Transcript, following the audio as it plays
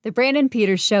The Brandon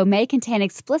Peters Show may contain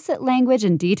explicit language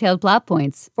and detailed plot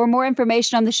points. For more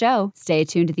information on the show, stay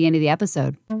tuned to the end of the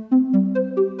episode.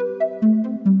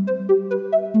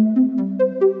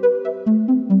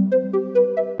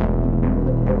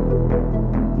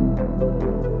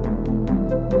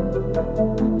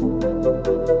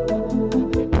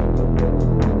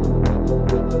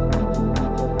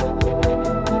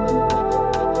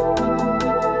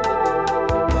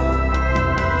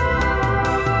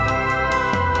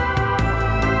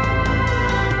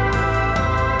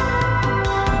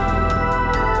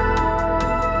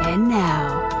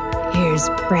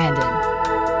 Brandon.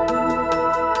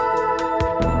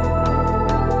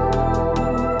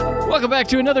 Welcome back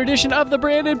to another edition of the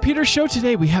Brandon Peters Show.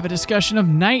 Today we have a discussion of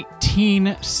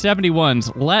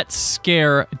 1971's Let's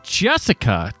Scare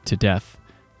Jessica to Death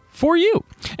for you.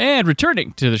 And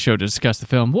returning to the show to discuss the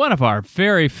film, one of our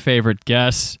very favorite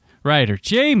guests, writer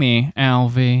Jamie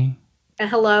Alvey.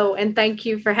 Hello, and thank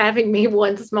you for having me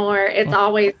once more. It's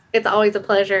always a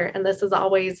pleasure, and this is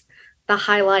always the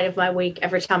highlight of my week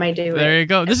every time I do it. There you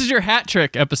go. This is your hat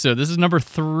trick episode. This is number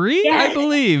 3, I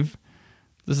believe.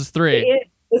 This is 3.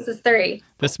 This is 3.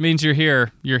 This means you're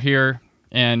here. You're here,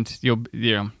 and you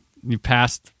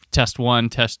passed test 1,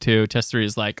 test 2, test 3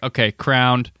 is like, okay,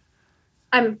 crowned.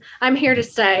 I'm here to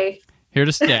stay. Here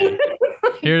to stay.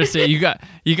 Here to stay. You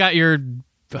got your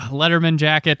Letterman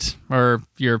jacket, or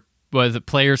your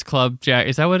Players Club jacket?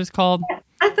 Is that what it's called?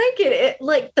 I think it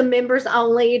like the members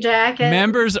only jacket.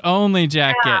 Members only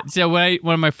jacket. Yeah. So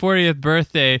when my 40th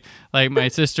birthday, like my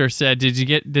sister said,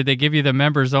 did they give you the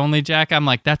members only jacket? I'm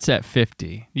like, that's at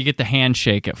 50. You get the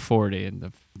handshake at 40, and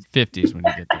the 50s when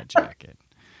you get that jacket.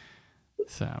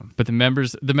 So, but the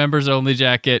members only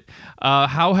jacket.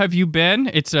 How have you been?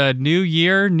 It's a new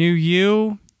year, new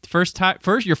you.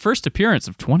 Your first appearance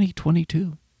of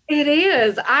 2022. It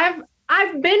is.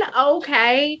 I've been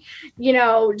okay,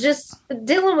 just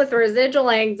dealing with residual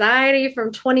anxiety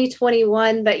from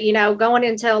 2021, but, going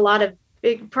into a lot of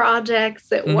big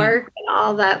projects at work and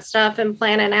all that stuff, and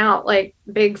planning out like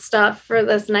big stuff for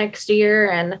this next year,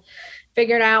 and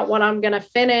figuring out what I'm going to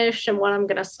finish and what I'm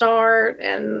going to start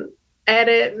and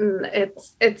edit. And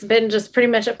it's been just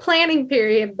pretty much a planning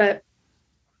period, but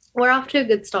we're off to a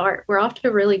good start. We're off to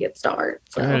a really good start.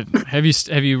 So. Good. Have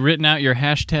you written out your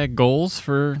hashtag goals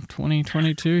for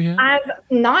 2022 yet? I've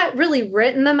not really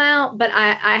written them out, but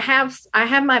I have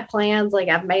my plans. Like,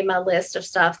 I've made my list of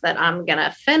stuff that I'm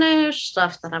gonna finish,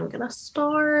 stuff that I'm gonna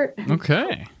start.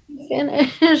 Okay.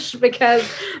 Finish, because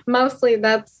mostly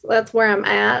that's where I'm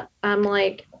at. I'm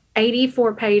like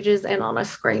 84 pages in on a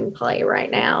screenplay right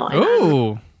now.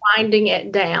 Oh. Winding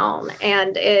it down,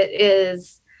 and it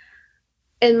is.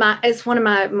 It's one of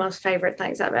my most favorite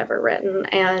things I've ever written,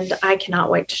 and I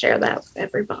cannot wait to share that with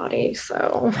everybody.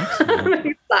 So I'm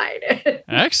excited.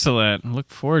 Excellent. Look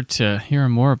forward to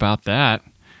hearing more about that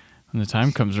when the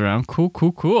time comes around.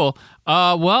 Cool.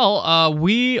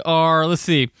 We are, let's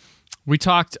see. We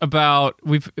talked about,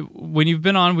 when you've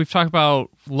been on, we've talked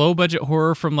about low budget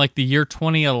horror from like the year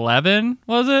 2011,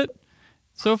 was it?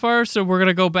 So far. So we're going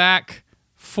to go back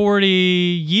 40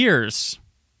 years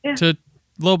to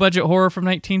low budget horror from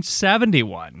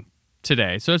 1971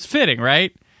 today. So it's fitting,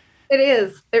 right? It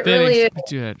is. It fitting. Really is.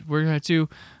 Good. We're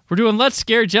doing Let's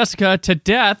Scare Jessica to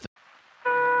Death.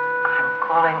 I'm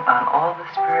calling on all the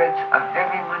spirits of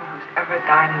everyone who's ever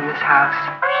died in this house.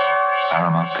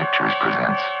 Paramount Pictures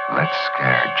presents Let's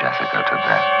Scare Jessica to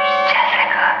Death.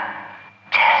 Jessica.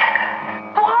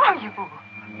 Who are you?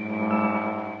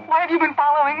 Why have you been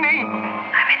following me?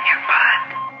 I'm in your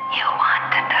blood. You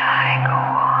want to die. Go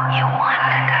on. You want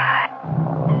to die.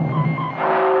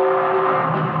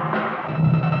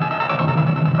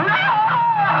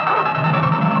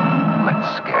 Let's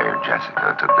Scare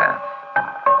Jessica to Death.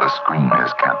 The screen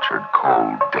has captured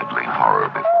cold, deadly horror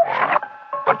before,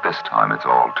 but this time it's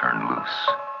all turned loose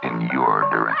in your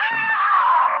direction.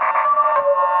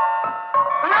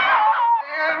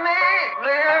 Leave me!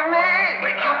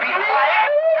 Will you be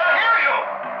quiet? I hear you!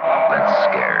 Let's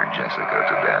Scare Jessica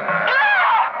to Death.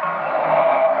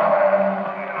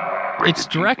 It's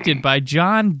directed by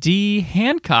John D.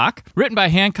 Hancock, written by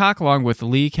Hancock along with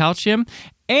Lee Calcium,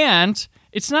 and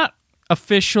it's not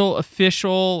official,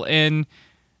 and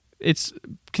it's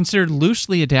considered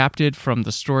loosely adapted from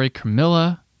the story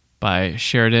Camilla by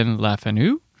Sheridan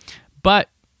LaFanu, but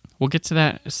we'll get to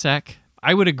that in a sec.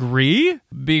 I would agree,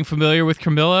 being familiar with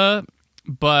Camilla,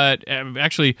 but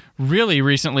actually really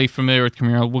recently familiar with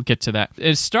Camilla. We'll get to that.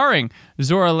 It's starring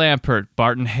Zora Lampert,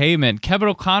 Barton Heyman, Kevin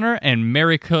O'Connor, and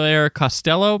Mary Claire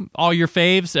Costello. All your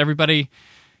faves. Everybody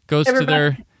goes to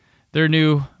their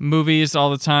new movies all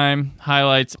the time,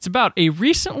 highlights. It's about a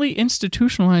recently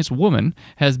institutionalized woman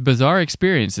has bizarre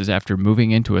experiences after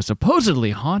moving into a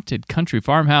supposedly haunted country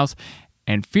farmhouse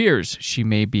and fears she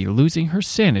may be losing her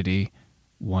sanity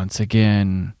once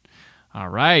again. All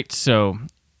right, so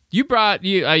you brought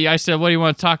I said, what do you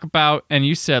want to talk about? And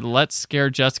you said, let's scare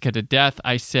Jessica to death.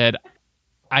 I said,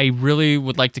 I really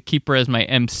would like to keep her as my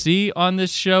MC on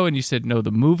this show. And you said, no,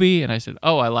 the movie. And I said,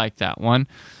 oh, I like that one.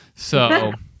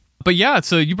 So, but yeah,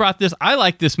 so you brought this. I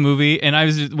like this movie.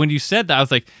 And when you said that, I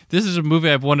was like, this is a movie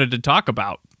I've wanted to talk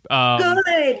about.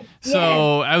 Good.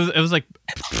 So yes. It was like,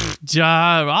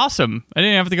 awesome. I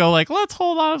didn't have to go like, let's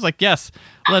hold on. I was like, yes,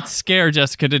 let's scare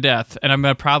Jessica to death. And I'm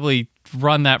going to probably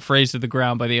run that phrase to the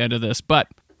ground by the end of this. But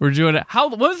we're doing it.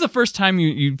 When was the first time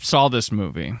you saw this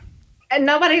movie? And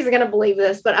nobody's going to believe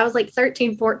this, but I was like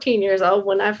 13, 14 years old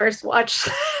when I first watched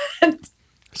it.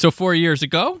 So 4 years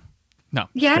ago? No.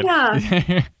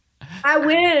 Yeah. I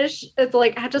wish. It's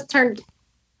like I just turned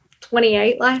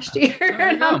 28 last year.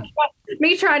 And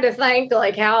me trying to think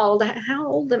like how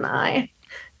old am I?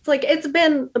 It's like it's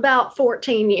been about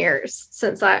 14 years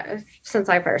since I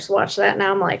first watched that.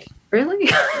 Now I'm like, really?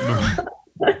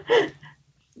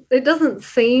 It doesn't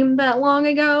seem that long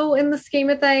ago in the scheme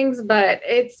of things, but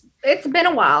it's been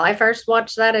a while. I first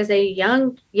watched that as a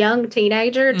young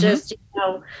teenager, just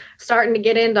starting to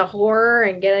get into horror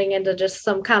and getting into just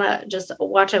some kind of just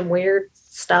watching weird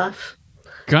stuff.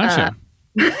 Gotcha.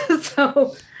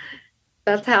 So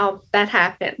that's how that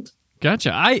happened.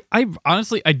 Gotcha. I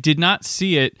honestly I did not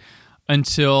see it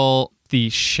until the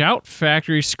Shout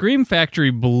Factory Scream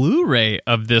Factory Blu-ray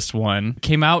of this one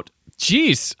came out.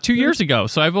 2 years ago.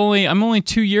 So I'm only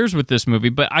 2 years with this movie,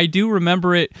 but I do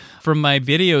remember it from my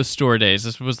video store days.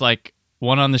 This was like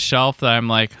one on the shelf that I'm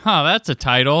like, that's a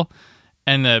title,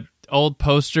 and the old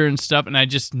poster and stuff, and I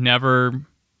just never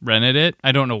rented it.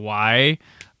 I don't know why.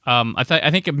 I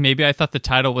think maybe I thought the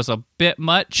title was a bit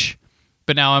much,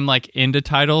 but now I'm like into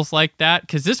titles like that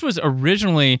because this was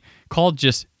originally called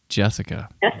just Jessica.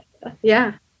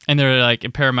 Yeah. And they're like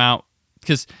in Paramount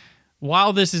because.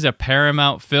 While this is a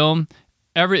Paramount film,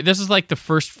 this is like the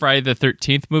first Friday the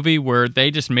 13th movie where they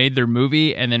just made their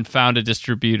movie and then found a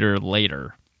distributor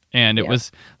later. And it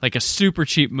was like a super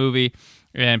cheap movie,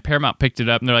 and Paramount picked it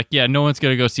up, and they're like, yeah, no one's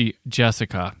going to go see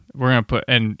Jessica. We're going to put,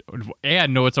 and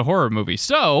no, it's a horror movie.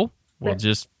 So we'll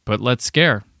just put Let's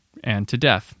Scare and to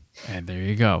death. And there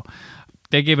you go.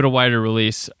 They gave it a wider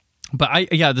release. But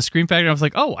the Scream Factory, I was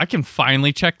like, oh, I can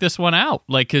finally check this one out.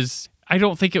 Like, because I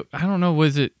don't know,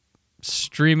 was it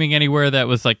streaming anywhere that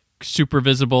was like super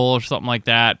visible or something like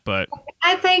that? But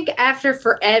I think after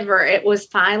forever, it was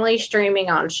finally streaming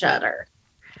on Shudder.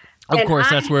 Of course,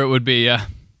 that's where it would be, yeah.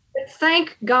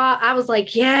 Thank God. I was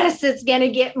like, yes, it's going to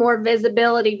get more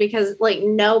visibility because like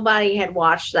nobody had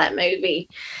watched that movie.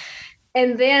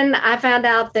 And then I found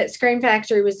out that Scream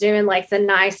Factory was doing like the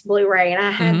nice Blu-ray, and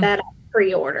I had that on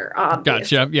pre-order,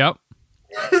 obviously. Gotcha, yep.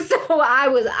 So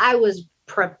I was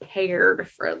prepared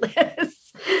for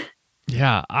this.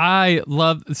 Yeah,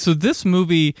 so this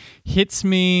movie hits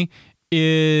me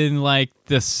in like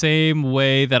the same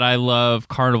way that I love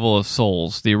Carnival of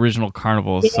Souls, the original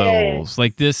Carnival of Souls.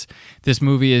 Like this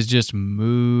movie is just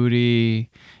moody.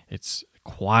 It's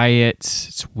quiet.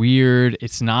 It's weird.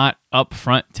 It's not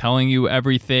upfront telling you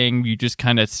everything. You just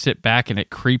kind of sit back and it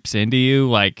creeps into you.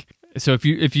 Like, so if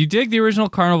you dig the original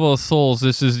Carnival of Souls,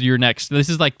 this is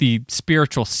like the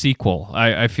spiritual sequel.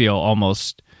 I feel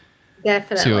almost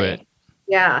definitely to it.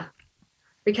 Yeah,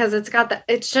 because it's got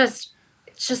it's just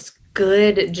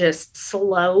good, just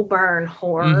slow burn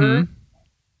horror,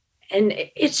 and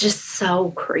it's just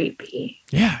so creepy.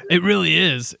 Yeah, it really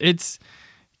is. It's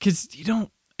because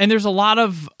and there's a lot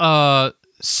of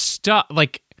stuff.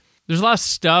 Like, there's a lot of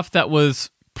stuff that was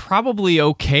probably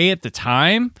okay at the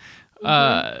time,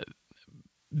 that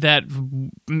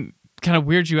kind of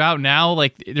weirds you out now.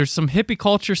 Like, there's some hippie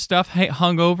culture stuff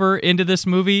hung over into this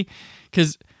movie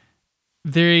because.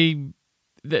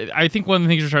 I think one of the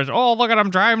things you're trying to, look at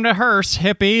them driving a hearse,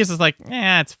 hippies. It's like,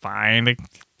 it's fine.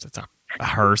 It's a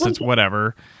hearse. It's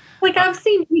whatever. Like, I've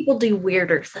seen people do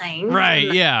weirder things.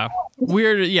 Right, yeah.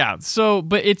 Weird, yeah. So,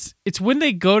 but it's when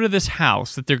they go to this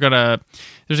house that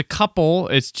there's a couple.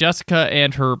 It's Jessica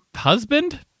and her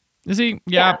husband. Is he?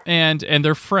 Yeah. And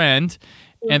their friend.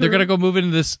 And they're going to go move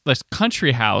into this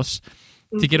country house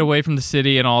to get away from the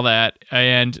city and all that.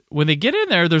 And when they get in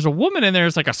there, there's a woman in there.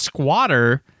 It's like a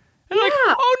squatter. And like,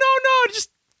 oh, no, just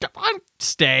come on,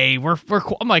 stay. We're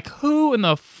cool. I'm like, who in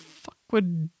the fuck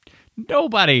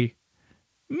nobody.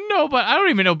 I don't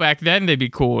even know back then they'd be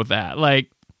cool with that.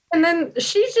 Like, And then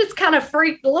she's just kind of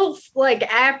freaked, a little like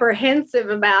apprehensive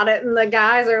about it. And the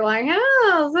guys are like,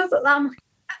 oh,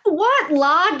 what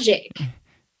logic?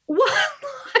 What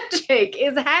logic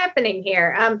is happening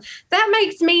here? That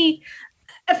makes me,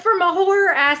 from a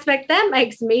horror aspect, that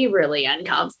makes me really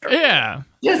uncomfortable. Yeah.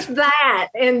 Just that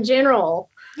in general.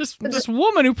 This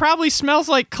woman who probably smells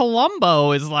like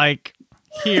Columbo is like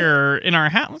here in our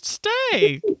house.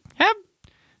 Stay.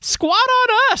 Squat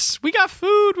on us. We got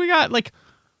food. We got like,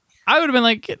 I would have been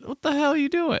like, what the hell are you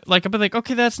doing? Like, I'd be like,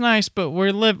 okay, that's nice, but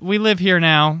we live here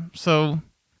now. So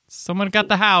someone got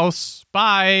the house.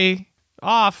 Bye.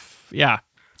 Off. Yeah.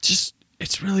 Just,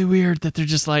 it's really weird that they're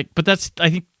just like, but that's, I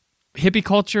think, hippie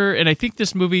culture. And I think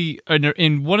this movie,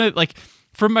 in one of, like,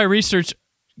 from my research,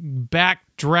 back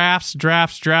drafts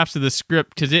of the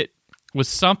script, because it was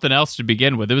something else to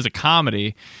begin with. It was a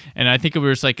comedy. And I think it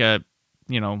was like a,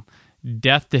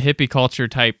 death to hippie culture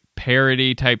type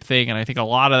parody type thing. And I think a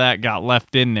lot of that got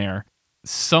left in there.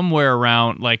 Somewhere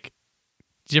around, like,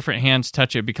 Different Hands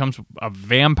Touch It becomes a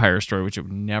vampire story, which it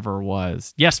never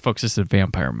was. Yes, folks, this is a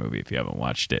vampire movie if you haven't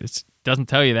watched it. It doesn't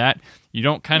tell you that. You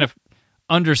don't kind of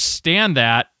understand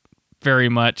that very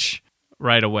much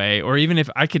right away. Or even if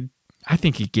I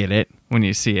think you get it when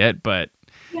you see it, but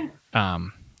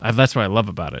that's what I love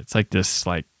about it. It's like this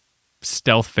like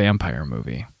stealth vampire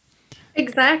movie.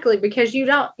 Exactly, because you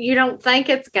don't think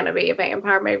it's going to be a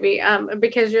vampire movie,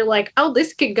 because you're like, oh,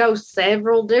 this could go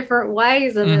several different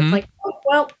ways, and it's like, oh,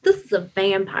 well, this is a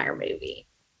vampire movie.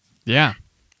 Yeah,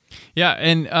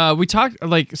 and we talked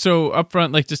like so up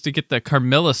front, like just to get the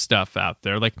Carmilla stuff out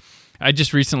there. Like, I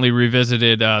just recently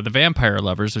revisited The Vampire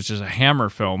Lovers, which is a Hammer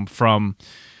film from,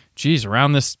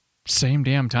 around this same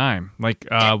damn time, like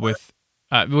with.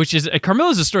 Which is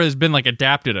Carmilla's a story that's been like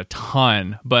adapted a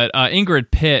ton, but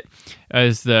Ingrid Pitt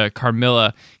is the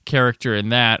Carmilla character in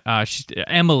that. She's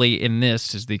Emily in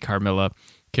this is the Carmilla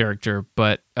character,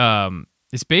 but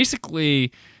it's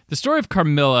basically the story of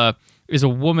Carmilla is a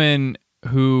woman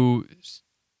who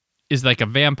is like a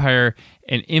vampire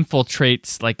and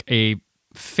infiltrates like a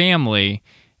family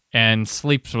and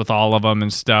sleeps with all of them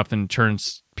and stuff and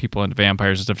turns people into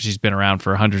vampires and stuff. She's been around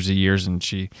for hundreds of years and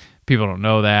people don't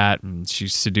know that, and she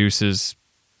seduces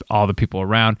all the people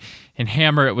around. And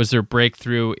Hammer, it was their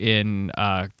breakthrough in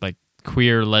like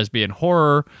queer lesbian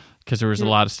horror, because there was a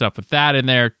lot of stuff with that in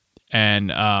there.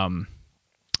 And I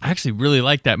actually really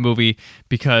like that movie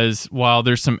because while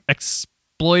there's some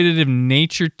exploitative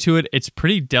nature to it, it's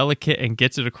pretty delicate and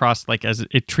gets it across like as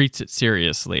it treats it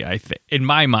seriously, I think, in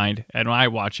my mind. And when I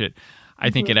watch it, I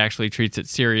think it actually treats it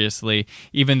seriously,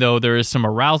 even though there is some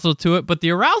arousal to it. But the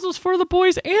arousal's for the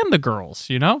boys and the girls,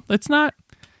 It's not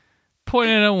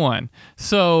pointed at one.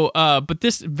 So, but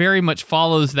this very much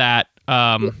follows that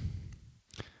because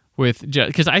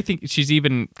I think she's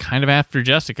even kind of after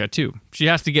Jessica, too. She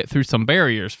has to get through some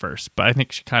barriers first, but I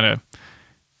think she kind of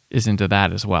is into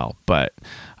that as well. But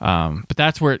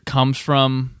that's where it comes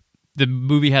from. The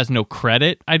movie has no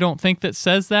credit, I don't think, that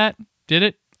says that. Did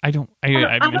it? I meant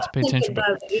to pay attention, but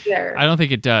I don't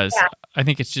think it does. Yeah. I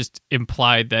think it's just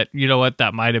implied that,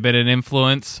 that might have been an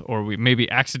influence, or we maybe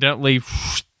accidentally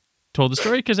told the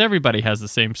story, because everybody has the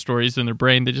same stories in their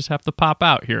brain. They just have to pop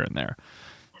out here and there.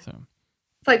 So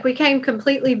it's like we came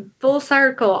completely full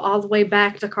circle all the way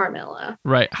back to Carmilla.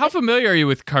 Right. How familiar are you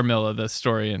with Carmilla, the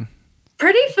story? And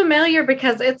pretty familiar,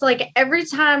 because it's like every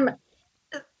time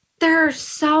there are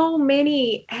so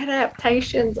many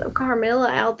adaptations of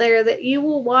Carmilla out there that you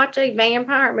will watch a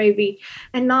vampire movie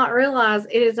and not realize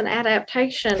it is an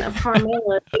adaptation of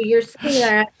Carmilla. You're sitting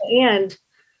there at the end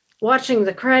watching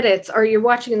the credits, or you're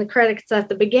watching the credits at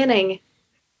the beginning,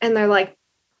 and they're like,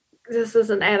 this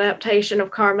is an adaptation of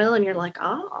Carmilla, and you're like,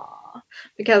 oh,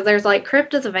 because there's like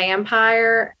Crypt of the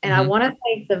Vampire, and I want to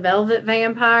think The Velvet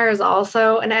Vampire is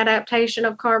also an adaptation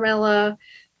of Carmilla.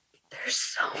 There's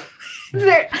so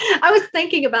I was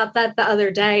thinking about that the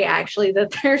other day, actually,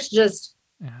 that there's just...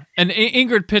 Yeah. And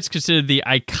Ingrid Pitt's considered the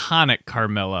iconic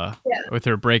Carmilla with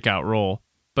her breakout role.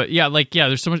 But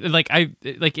there's so much,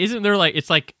 isn't there it's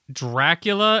like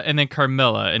Dracula and then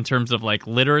Carmilla in terms of like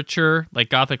literature, like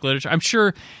Gothic literature. I'm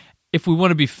sure if we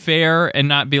want to be fair and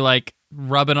not be like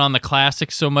rubbing on the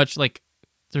classics so much, like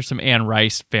there's some Anne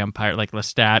Rice vampire, like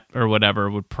Lestat or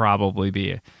whatever would probably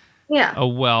be a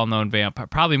well-known vampire,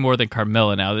 probably more than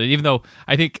Carmilla now. Even though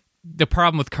I think the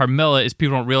problem with Carmilla is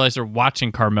people don't realize they're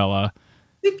watching Carmilla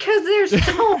because there's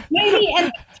so many,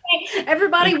 and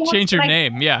everybody wants change your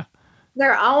name,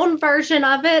 their own version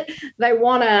of it. They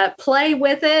want to play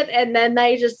with it, and then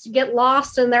they just get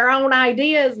lost in their own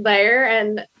ideas there.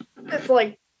 And it's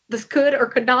like this could or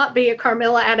could not be a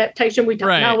Carmilla adaptation. We don't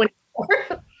know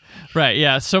anymore. Right,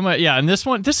 yeah, so much, yeah, and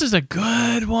this is a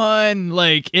good one.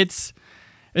 Like, it's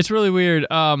really weird,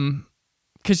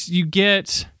 because you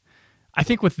get, I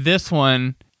think with this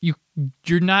one,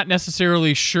 you're not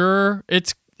necessarily sure,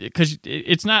 it's because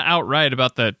it's not outright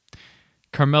about the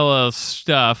Carmela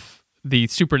stuff, the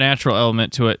supernatural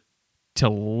element to it,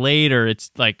 till later.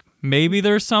 It's like, maybe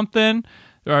there's something,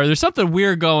 or there's something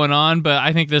weird going on, but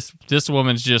I think this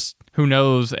woman's just, who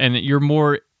knows, and you're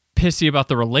more pissy about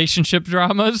the relationship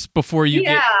dramas before you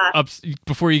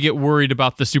get worried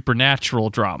about the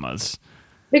supernatural dramas.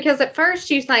 Because at first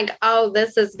you think, oh,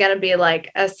 this is going to be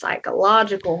like a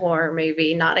psychological horror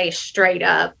movie, not a straight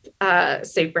up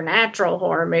supernatural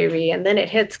horror movie. And then it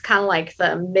hits kind of like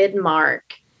the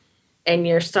mid-mark and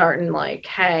you're starting like,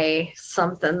 hey,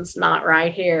 something's not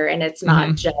right here. And it's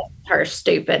not just her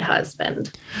stupid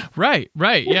husband. Right,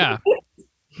 yeah.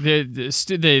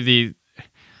 the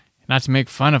not to make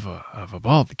fun of a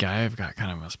bald guy, I've got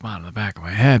kind of a spot on the back of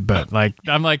my head, but like,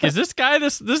 I'm like, is this guy,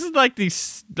 this is like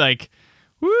these, like,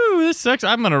 woo, this sucks.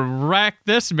 I'm going to wreck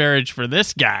this marriage for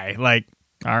this guy. Like,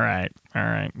 all right,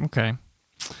 okay.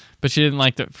 But she didn't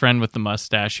like the friend with the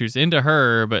mustache who's into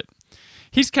her, but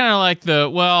he's kind of like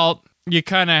well, you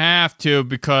kind of have to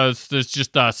because there's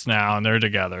just us now and they're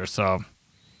together, so.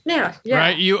 Yeah.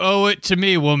 Right? You owe it to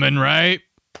me, woman, right?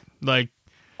 Like.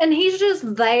 And he's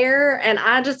just there, and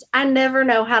I never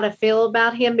know how to feel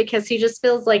about him because he just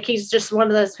feels like he's just one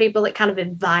of those people that kind of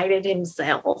invited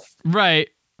himself. Right.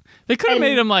 They could have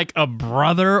made him like a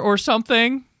brother or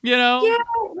something, you know? Yeah,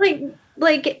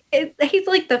 he's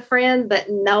like the friend that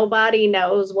nobody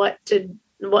knows what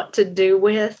to do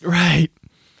with. Right.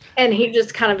 And he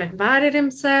just kind of invited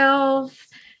himself.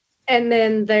 And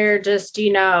then they're just,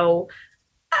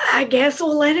 I guess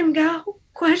we'll let him go.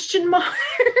 Question mark.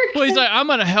 Well, he's like, I'm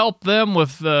going to help them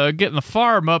with getting the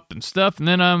farm up and stuff, and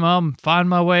then I'm find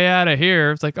my way out of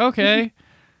here. It's like, okay.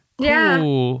 Yeah.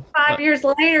 Cool. 5 years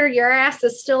later, your ass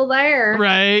is still there.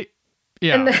 Right.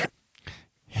 Yeah.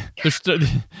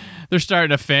 They're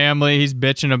starting a family. He's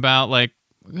bitching about, like,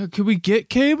 could we get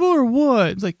cable or what?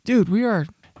 It's like, dude, we are.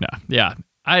 No. Yeah.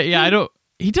 I don't.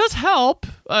 He does help.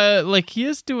 Like, he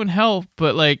is doing help,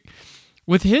 but, like,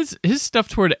 with his stuff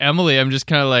toward Emily, I'm just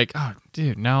kind of like, oh,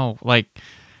 dude, no. Like,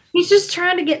 he's just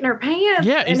trying to get in her pants.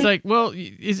 Yeah, he's like, well,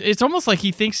 it's almost like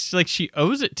he thinks like she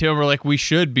owes it to him, or like we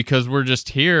should because we're just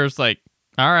here. It's like,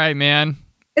 all right, man.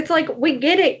 It's like, we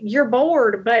get it. You're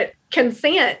bored, but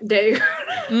consent, dude.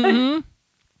 Mm-hmm.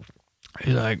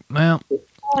 He's like, well,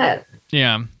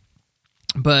 yeah.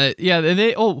 But yeah,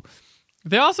 they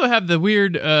also have the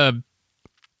weird,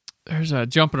 there's a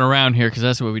jumping around here because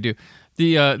that's what we do.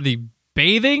 The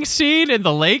bathing scene in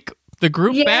the lake, the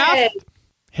group bath.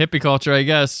 Hippie culture, I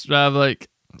guess. Like,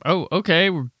 oh, okay,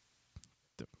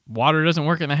 the water doesn't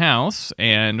work in the house,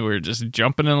 and we're just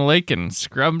jumping in the lake and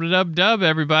scrubbing it up, dub,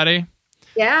 everybody.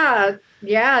 Yeah,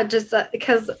 just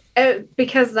because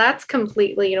that's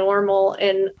completely normal,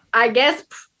 and I guess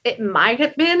it might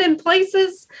have been in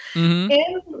places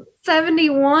in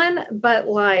 71, but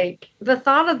like the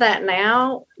thought of that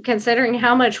now, considering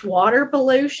how much water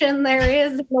pollution there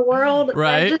is in the world,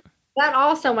 right? That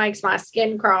also makes my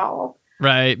skin crawl.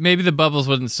 Right. Maybe the bubbles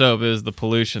wasn't soap. It was the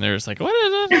pollution. They're just like, what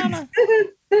is it?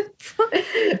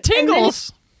 It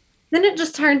tingles. Then it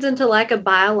just turns into like a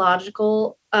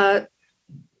biological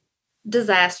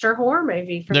disaster horror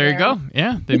movie. There you go.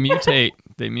 Yeah. They mutate.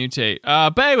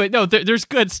 But anyway, no, there's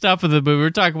good stuff in the movie.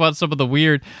 We're talking about some of the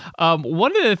weird.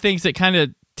 One of the things that kind of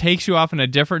takes you off in a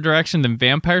different direction than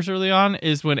vampires early on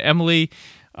is when Emily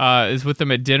is with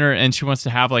them at dinner and she wants to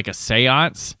have like a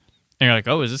seance. And you're like,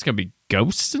 oh, is this going to be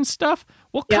ghosts and stuff?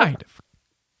 Well, kind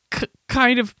of.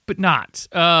 Kind of, but not.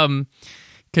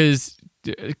 Because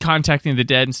contacting the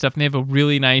dead and stuff, and they have a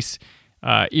really nice,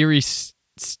 eerie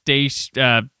stage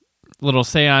little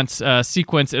seance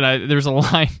sequence. And there's a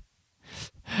line,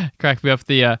 cracked me up,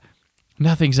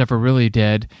 nothing's ever really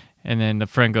dead. And then the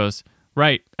friend goes,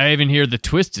 right, I even hear the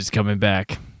twist is coming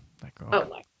back. Like, oh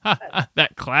my.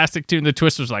 That classic tune. The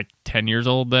twist was like 10 years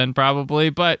old then, probably,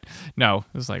 but no,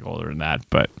 it was like older than that.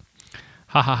 But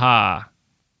ha.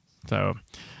 So,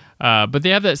 but they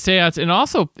have that seance, and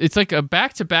also it's like a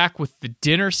back to back with the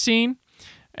dinner scene,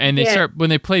 and they start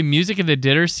when they play music in the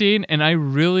dinner scene, and I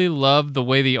really love the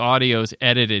way the audio is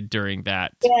edited during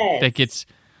that. Yes. That gets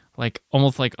like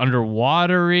almost like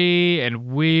underwatery and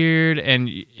weird, and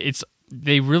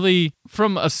they really,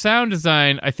 from a sound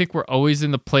design, I think we're always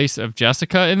in the place of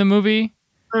Jessica in the movie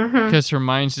because her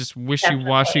mind's just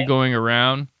wishy-washy going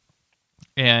around.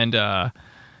 And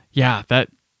that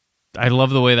I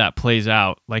love the way that plays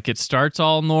out. Like it starts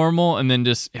all normal and then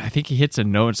just, I think he hits a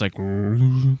note. It's like,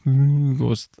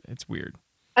 it's weird.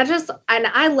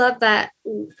 I love that,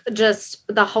 just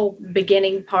the whole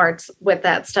beginning parts with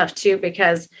that stuff too,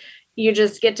 because you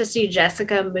just get to see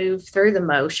Jessica move through the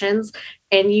motions,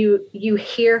 and you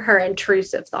hear her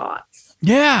intrusive thoughts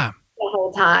Yeah. the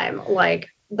whole time. Like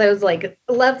those like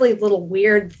lovely little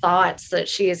weird thoughts that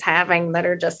she is having that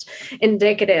are just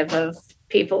indicative of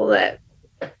people that,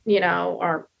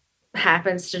 are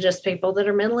happens to just people that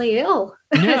are mentally ill.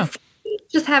 Yeah.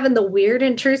 Just having the weird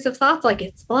intrusive thoughts like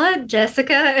it's blood,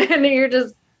 Jessica, and you're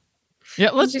just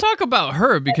Yeah, let's talk about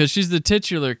her because she's the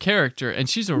titular character, and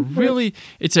she's a really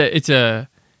it's a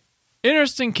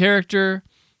interesting character,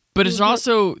 but it's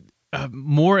also a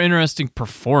more interesting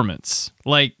performance.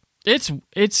 Like it's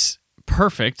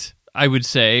perfect, I would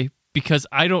say, because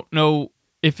I don't know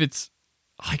if it's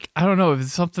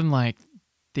something like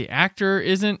the actor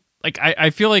isn't like I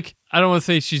feel like I don't want to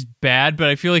say she's bad, but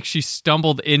I feel like she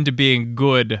stumbled into being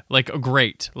good, like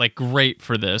great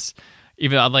for this.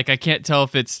 Even like I can't tell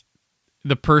if it's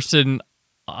the person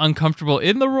uncomfortable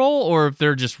in the role or if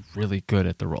they're just really good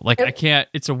at the role. Like I can't.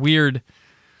 It's a weird.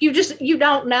 You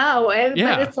don't know, but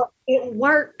it's like, it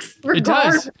works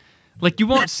regardless. It does. Like you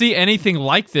won't see anything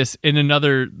like this in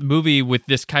another movie with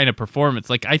this kind of performance.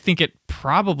 Like I think it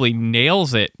probably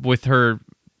nails it with her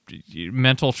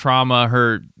mental trauma,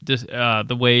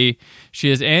 the way she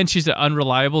is, and she's an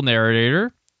unreliable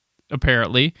narrator,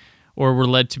 apparently, or we're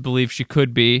led to believe she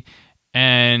could be,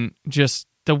 and just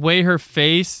the way her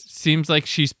face seems like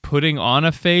she's putting on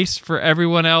a face for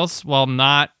everyone else while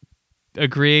not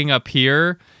agreeing up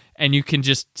here, and you can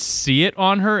just see it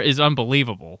on her is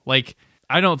unbelievable. Like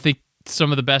I don't think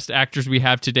some of the best actors we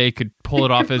have today could pull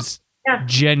it off as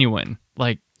genuine.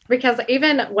 Like because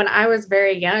even when I was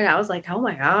very young, I was like, oh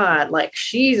my God, like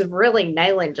she's really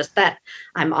nailing just that.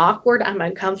 I'm awkward, I'm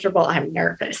uncomfortable, I'm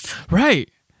nervous. Right.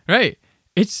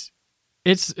 It's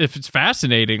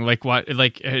fascinating. Like what,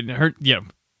 like her,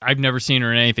 I've never seen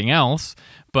her in anything else,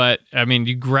 but I mean,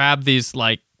 you grab these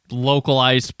like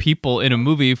localized people in a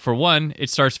movie, for one, it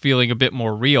starts feeling a bit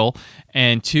more real.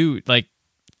 And two, like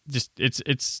just,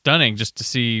 it's stunning just to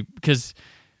see, because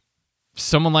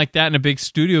someone like that in a big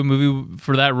studio movie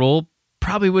for that role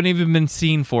probably wouldn't even been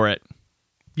seen for it.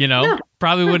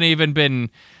 Probably wouldn't even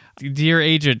been, dear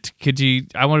agent,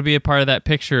 I want to be a part of that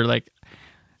picture. Like,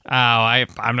 I'm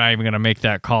not even going to make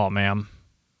that call, ma'am.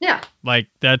 Yeah. Like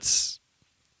that's,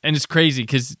 and it's crazy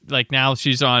because like now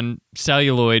she's on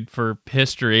celluloid for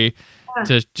history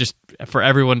to just for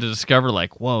everyone to discover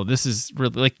like, whoa, this is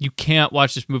really like, you can't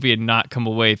watch this movie and not come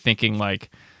away thinking like,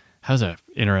 how's a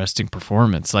interesting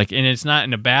performance? Like, and it's not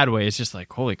in a bad way. It's just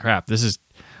like, holy crap, it's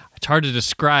hard to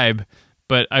describe,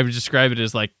 but I would describe it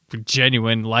as like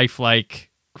genuine,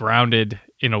 lifelike, grounded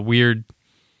in a weird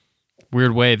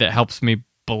way that helps me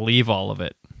believe all of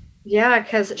it. Yeah,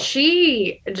 because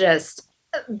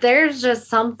there's just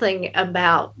something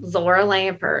about Zora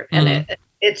Lampert, and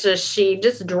it's just, she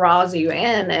just draws you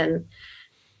in, and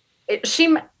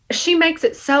she makes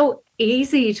it so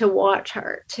easy to watch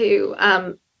her too.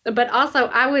 But also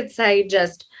I would say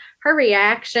just her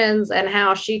reactions and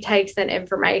how she takes in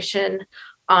information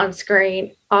on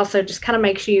screen also just kind of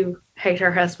makes you hate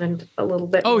her husband a little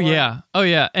bit more. Oh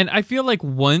yeah. And I feel like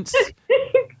once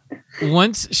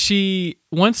the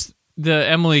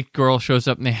Emily girl shows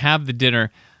up and they have the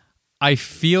dinner, I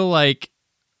feel like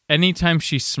anytime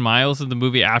she smiles in the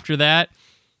movie after that,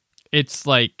 it's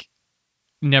like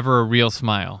never a real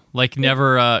smile. Like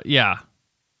never,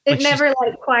 It never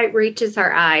like quite reaches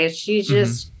her eyes. She's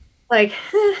just like...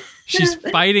 She's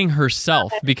fighting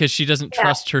herself because she doesn't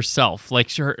trust herself. Like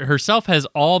herself has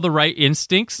all the right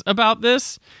instincts about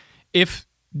this. If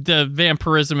the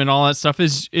vampirism and all that stuff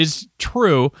is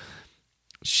true,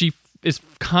 she is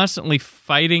constantly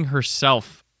fighting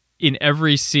herself in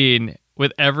every scene,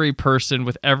 with every person,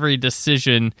 with every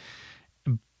decision,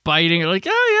 biting her like,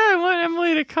 oh yeah, I want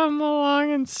Emily to come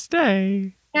along and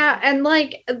stay. Yeah, and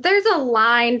like there's a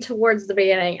line towards the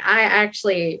beginning. I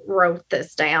actually wrote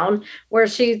this down where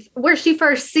she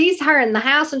first sees her in the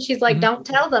house and she's like, don't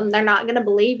tell them, they're not going to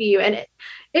believe you. And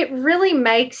it really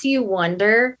makes you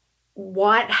wonder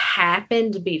what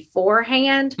happened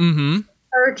beforehand for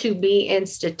her to be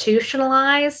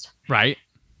institutionalized. Right.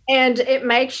 And it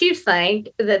makes you think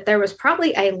that there was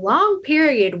probably a long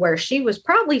period where she was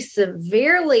probably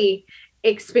severely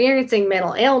experiencing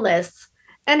mental illness.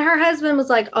 And her husband was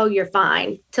like, oh, you're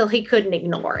fine, till he couldn't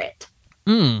ignore it.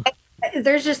 I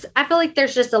feel like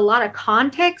there's just a lot of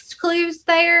context clues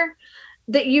there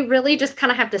that you really just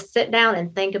kind of have to sit down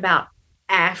and think about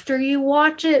after you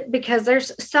watch it, because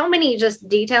there's so many just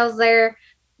details there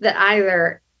that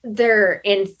either they're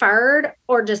inferred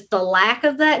or just the lack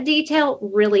of that detail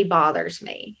really bothers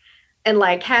me. and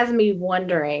like has me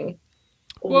wondering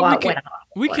what went on.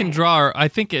 We can draw our, I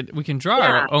think we can draw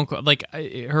our own, like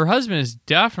her husband is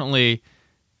definitely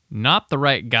not the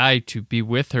right guy to be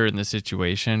with her in this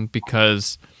situation,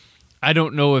 because I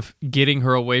don't know if getting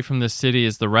her away from the city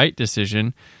is the right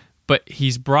decision, but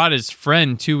he's brought his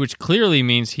friend too, which clearly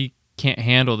means he can't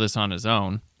handle this on his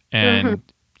own. And,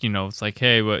 it's like,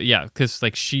 hey, well, yeah, because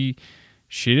like she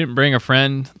didn't bring a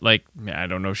friend. Like, I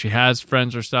don't know if she has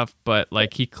friends or stuff, but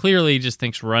like he clearly just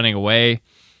thinks running away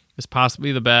is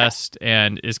possibly the best,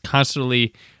 and is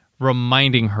constantly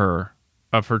reminding her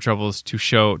of her troubles to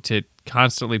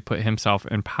constantly put himself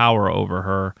in power over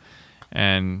her,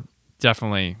 and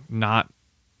definitely not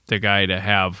the guy to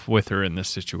have with her in this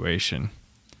situation.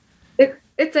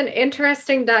 It's an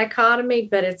interesting dichotomy,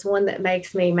 but it's one that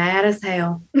makes me mad as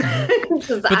hell.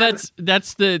 But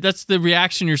that's the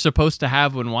reaction you're supposed to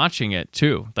have when watching it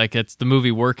too. Like, it's the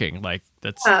movie working. Like,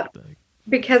 that's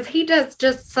because he does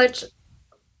just such,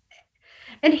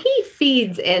 and he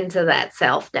feeds into that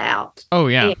self-doubt. Oh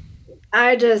yeah.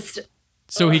 And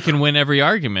so he can win every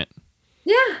argument.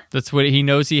 Yeah. That's what he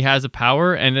knows. He has a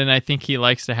power, and then I think he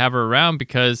likes to have her around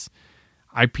because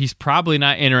he's probably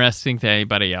not interesting to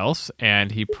anybody else,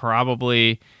 and he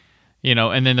probably,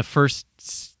 and then the first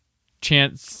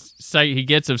sight he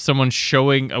gets of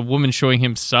a woman showing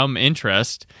him some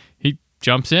interest, he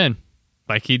jumps in.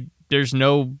 Like, there's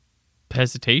no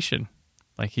hesitation.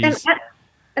 Like, he's...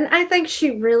 And I think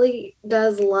she really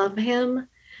does love him,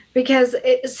 because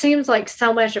it seems like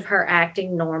so much of her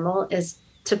acting normal is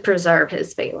to preserve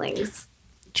his feelings.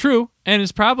 True. And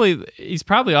he's probably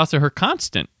also her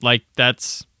constant. Like,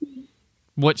 that's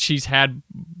what she's had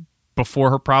before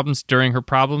her problems, during her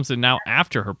problems, and now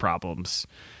after her problems.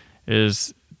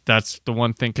 That's the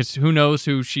one thing. Because who knows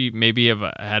who she maybe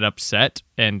had upset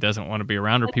and doesn't want to be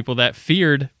around, or people that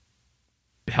feared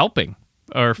helping,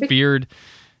 or feared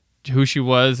who she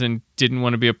was and didn't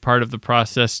want to be a part of the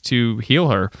process to heal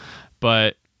her.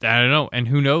 But I don't know. And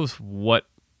who knows what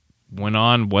went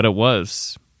on, what it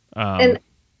was. And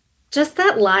just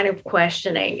that line of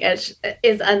questioning is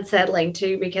unsettling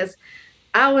too, because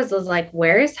I was like,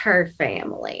 where is her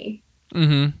family?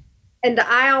 Mm-hmm. And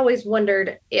I always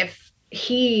wondered if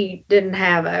he didn't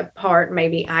have a part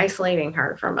maybe isolating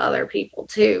her from other people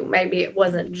too. Maybe it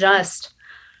wasn't just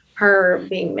her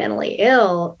being mentally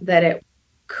ill, that it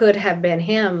could have been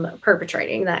him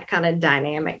perpetrating that kind of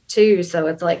dynamic too. So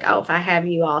it's like, oh, if I have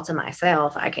you all to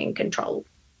myself, I can control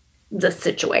the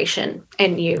situation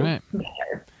and you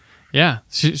better. Yeah,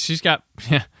 she's got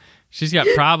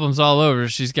problems all over.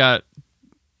 She's got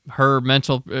her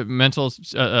mental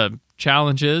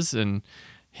challenges, and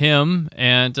him,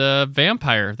 and a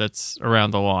vampire that's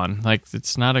around the lawn. Like,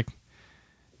 it's not a.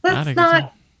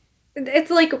 It's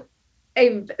like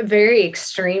a very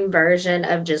extreme version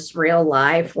of just real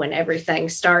life when everything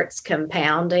starts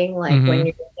compounding. Like, when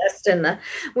you're just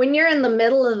when you're in the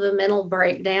middle of a mental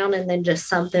breakdown, and then just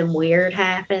something weird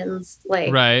happens.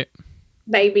 Like, right.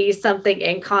 Maybe something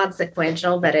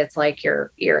inconsequential, but it's like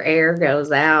your air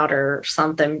goes out, or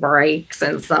something breaks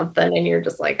and you're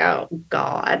just like, oh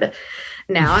God,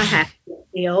 now I have to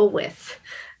deal with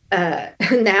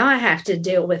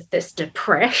this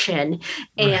depression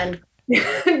and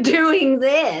doing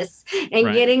this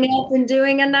and getting up and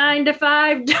doing a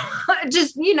 9-to-5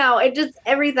 just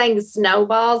everything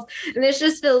snowballs, and this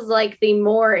just feels like the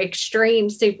more extreme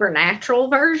supernatural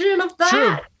version of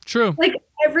that. True. Like,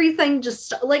 everything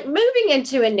just like moving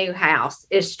into a new house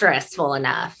is stressful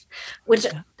enough, which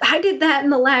I did that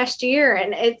in the last year.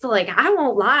 And it's like, I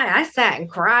won't lie, I sat and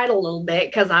cried a little bit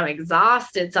because I'm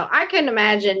exhausted. So I can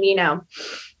imagine,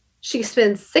 she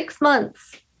spends 6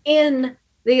 months in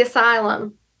the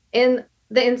asylum, in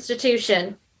the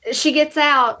institution. She gets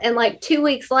out, and like 2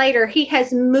 weeks later, he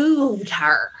has moved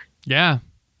her. Yeah.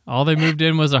 All they moved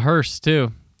in was a hearse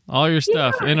too. All your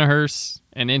stuff in a hearse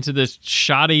and into this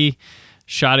shoddy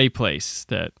place.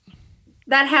 That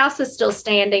house is still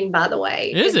standing, by the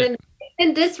way. Is it?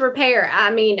 In disrepair.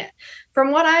 I mean,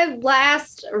 from what I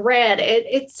last read,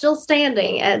 it's still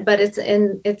standing, but it's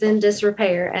in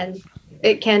disrepair, and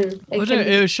it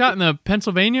was shot in the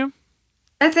Pennsylvania?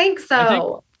 I think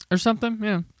so. Or something,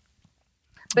 yeah.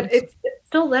 But it's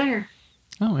still there.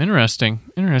 Oh, interesting.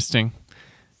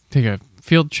 Take a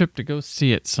field trip to go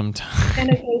see it sometime.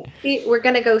 We're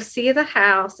going to go see the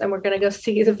house, and we're going to go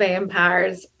see the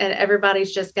vampires, and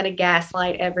everybody's just going to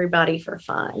gaslight everybody for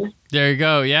fun. There you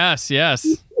go. Yes. Yes.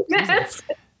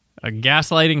 A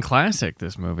gaslighting classic,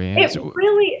 this movie.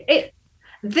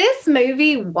 This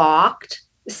movie walked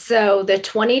so the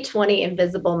 2020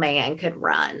 Invisible Man could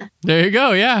run. There you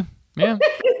go. Yeah.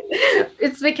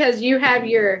 It's because you have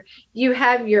your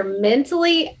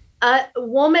mentally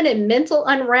woman in mental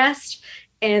unrest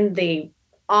and the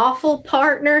awful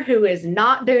partner who is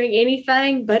not doing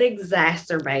anything but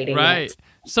exacerbating Right. it.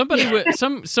 Somebody with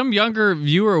some younger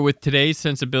viewer with today's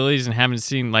sensibilities and haven't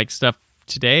seen like stuff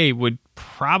today would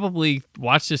probably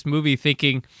watch this movie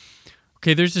thinking,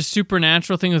 okay, there's a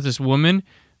supernatural thing with this woman,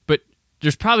 but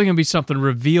there's probably going to be something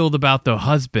revealed about the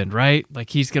husband, right? Like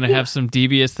he's going to have some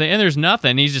devious thing, and there's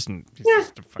nothing. He's just a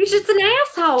He's just an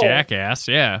asshole. jackass.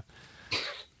 Yeah.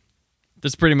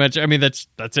 That's pretty much. I mean, that's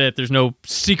it. There's no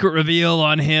secret reveal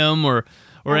on him or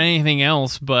anything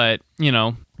else. But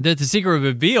the secret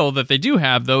reveal that they do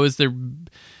have though is they go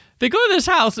to this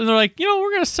house and they're like,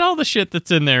 we're gonna sell the shit that's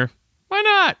in there. Why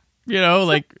not?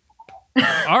 Like,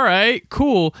 all right,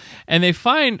 cool. And they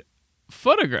find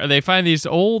these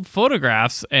old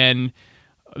photographs, and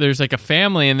there's like a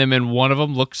family in them, and one of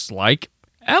them looks like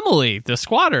Emily, the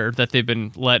squatter that they've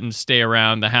been letting stay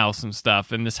around the house and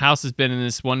stuff. And this house has been in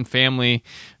this one family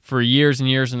for years and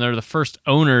years, and they're the first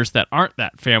owners that aren't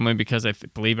that family because I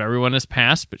believe everyone has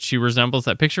passed, but she resembles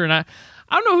that picture. And I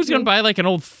don't know who's going to buy like an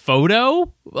old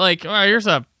photo. Like, oh, here's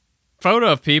a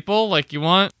photo of people like you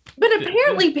want. But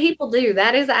apparently people do.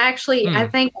 That is actually, I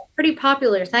think, a pretty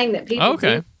popular thing that people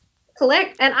do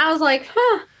collect. And I was like,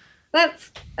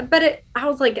 I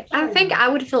was like, I think I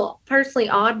would feel personally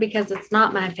odd because it's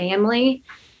not my family.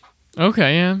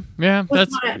 Okay, yeah,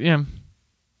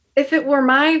 If it were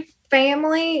my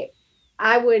family,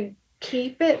 I would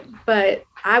keep it, but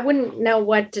I wouldn't know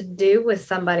what to do with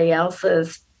somebody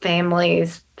else's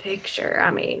family's picture.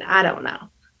 I mean, I don't know.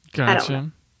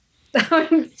 Gotcha.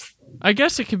 I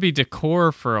guess it could be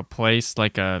decor for a place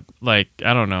like I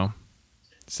don't know.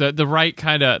 So the right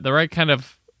kind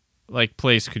of like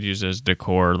place could use as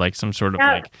decor, like some sort of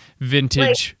like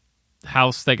vintage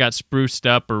house that got spruced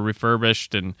up or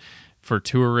refurbished and for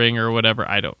touring or whatever.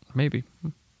 Maybe.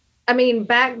 I mean,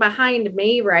 back behind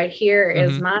me right here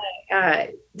is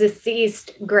my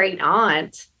deceased great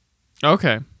aunt.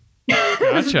 Okay.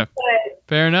 Gotcha.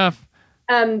 Fair enough.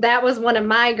 That was one of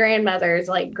my grandmother's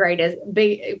like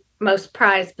most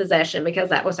prized possession because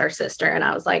that was her sister. And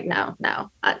I was like, no,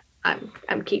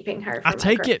 I'm keeping her. I'll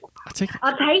take it.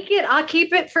 I'll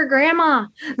keep it for grandma.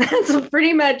 That's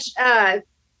pretty much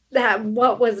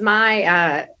what was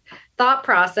my thought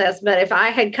process. But if I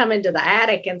had come into the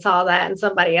attic and saw that in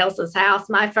somebody else's house,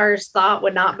 my first thought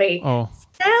would not be, sell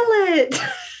it.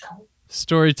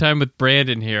 Story time with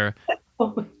Brandon here.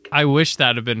 I wish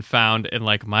that had been found in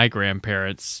like my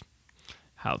grandparents'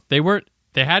 house. They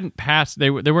hadn't passed.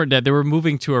 They weren't dead. They were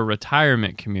moving to a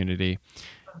retirement community.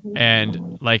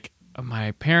 And like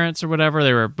my parents or whatever,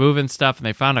 they were moving stuff and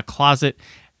they found a closet,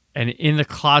 and in the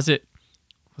closet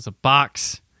was a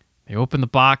box. They opened the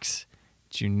box.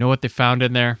 Do you know what they found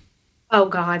in there? Oh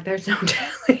God, there's no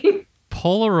telling.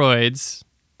 Polaroids,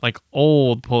 like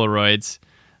old Polaroids,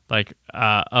 like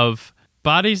of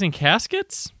bodies and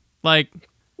caskets. Like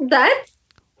that's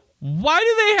why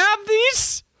do they have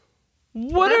these?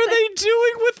 What are they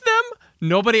doing with them?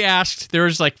 Nobody asked. There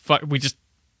was like, we just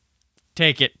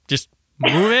take it, just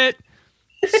move it.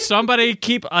 Somebody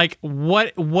keep like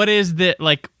what is that?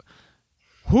 Like,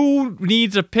 who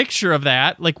needs a picture of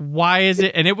that? Like, why is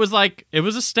it? And it was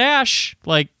a stash.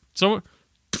 Like, someone,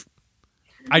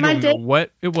 I don't know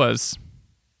what it was.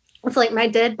 It's like my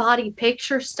dead body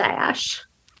picture stash.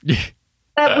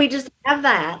 But we just have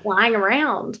that lying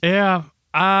around. Yeah.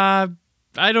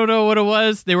 I don't know what it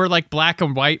was. They were like black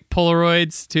and white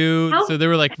Polaroids too. So they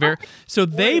were like so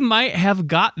they might have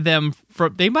got them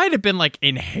from, they might have been like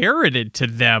inherited to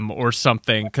them or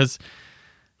something. Cause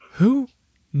who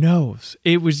knows?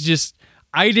 It was just,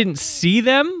 I didn't see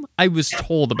them. I was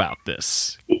told about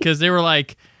this because they were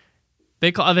like,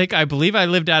 I believe I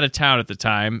lived out of town at the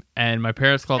time, and my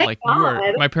parents called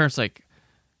my parents like,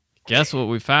 guess what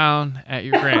we found at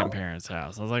your grandparents'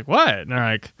 house? I was like, what? And they're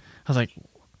like, I was like,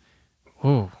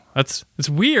 oh, it's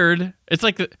weird. It's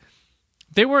like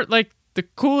they weren't like the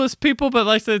coolest people, but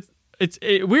like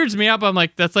it weirds me out. But I'm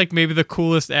like, that's like maybe the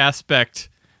coolest aspect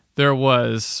there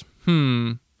was.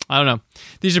 I don't know.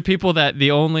 These are people that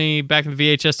back in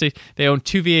the VHS tape, they owned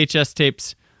 2 VHS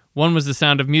tapes. One was The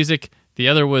Sound of Music. The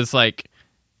other was like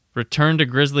Return to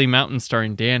Grizzly Mountain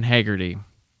starring Dan Haggerty.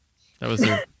 That was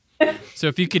their. So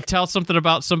if you could tell something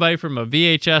about somebody from a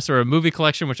VHS or a movie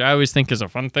collection, which I always think is a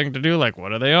fun thing to do, like what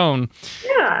do they own?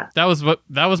 Yeah. That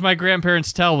was my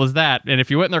grandparents' tell was that. And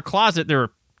if you went in their closet, there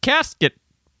were casket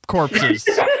corpses.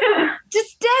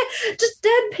 just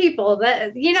dead people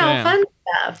that, fun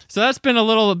stuff. So that's been a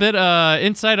little bit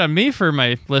insight on me for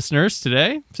my listeners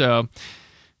today. So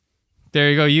there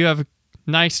you go. You have a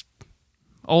nice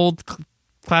old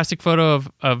classic photo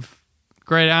of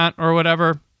great aunt or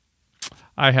whatever.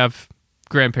 I have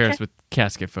grandparents with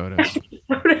casket photos.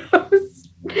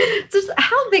 Just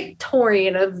how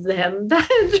Victorian of them.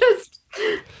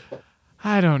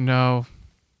 I don't know.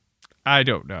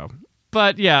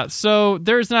 But yeah, so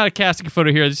there's not a casket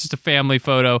photo here. It's just a family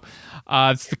photo.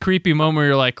 It's the creepy moment where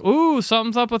you're like, ooh,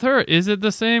 something's up with her. Is it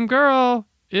the same girl?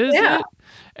 Is it?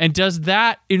 And does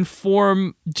that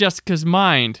inform Jessica's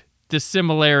mind, the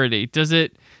similarity?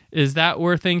 Is that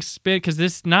where things spin? Because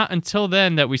this not until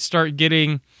then that we start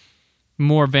getting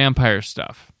more vampire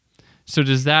stuff. So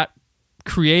does that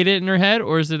create it in her head,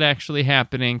 or is it actually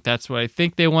happening? That's what I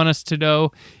think they want us to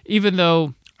know. Even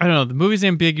though, I don't know, the movie's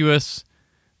ambiguous,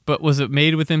 but was it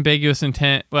made with ambiguous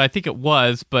intent? Well, I think it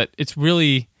was, but it's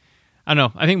really, I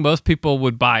don't know. I think most people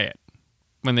would buy it.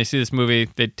 When they see this movie,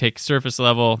 they'd take surface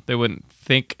level. They wouldn't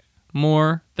think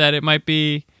more that it might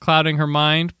be clouding her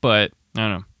mind, but I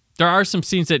don't know. There are some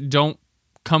scenes that don't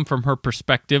come from her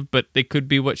perspective, but they could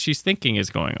be what she's thinking is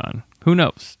going on. Who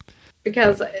knows?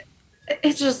 Because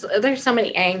it's just, there's so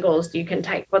many angles you can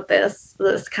take with this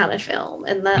kind of film,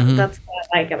 and that's what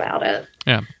I like about it.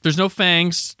 Yeah. There's no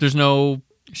fangs. There's no,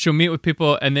 she'll meet with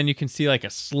people, and then you can see like a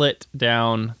slit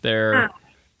down their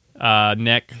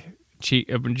neck,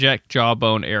 cheek,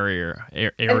 jawbone area.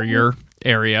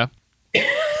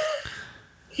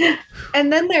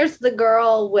 And then there's the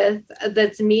girl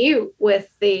that's mute with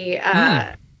the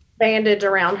bandage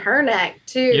around her neck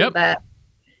too. Yep. That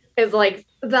is like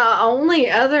the only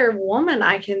other woman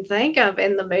I can think of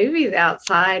in the movie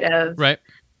outside of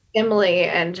Emily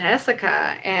and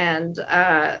Jessica, and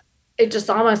it just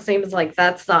almost seems like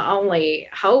that's the only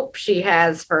hope she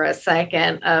has for a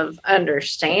second of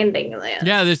understanding this.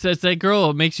 Yeah, that's that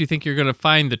girl makes you think you're going to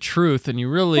find the truth, and you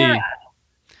really,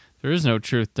 there is no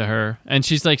truth to her. And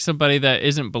she's like somebody that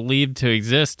isn't believed to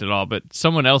exist at all, but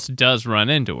someone else does run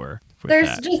into her.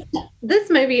 This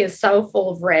movie is so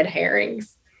full of red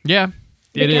herrings. Yeah,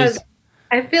 it is.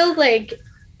 I feel like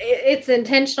it's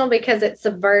intentional because it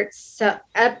subverts,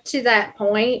 up to that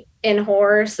point in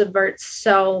horror, subverts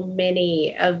so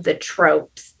many of the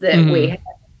tropes that we have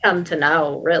come to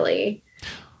know, really.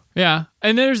 Yeah,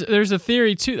 and there's a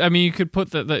theory too. I mean, you could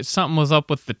put that something was up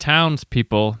with the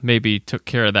townspeople, maybe took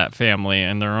care of that family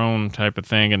and their own type of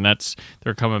thing, and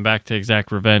they're coming back to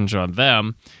exact revenge on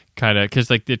them. Kind of, because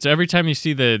like it's every time you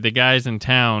see the guys in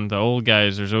town, the old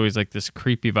guys, there's always like this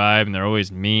creepy vibe, and they're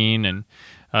always mean, and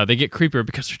they get creepier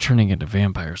because they're turning into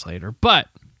vampires later. But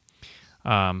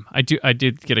I do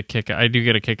get a kick out of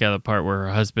the part where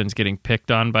her husband's getting picked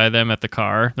on by them at the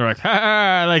car. They're like,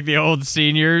 ha, like the old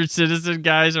senior citizen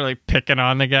guys are like picking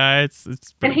on the guy. It's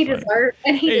and he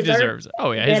deserves it.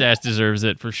 Oh yeah, his ass deserves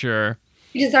it for sure.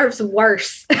 He deserves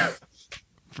worse.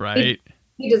 Right.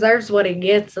 He deserves what he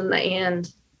gets in the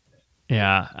end.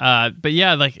 Yeah, but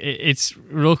yeah, like it's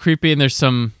real creepy, and there's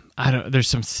some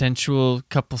sensual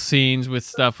couple scenes with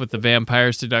stuff with the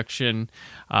vampire seduction,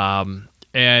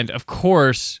 and of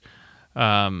course,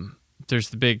 there's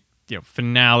the big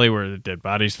finale where the dead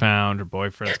body's found, her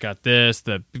boyfriend's got this,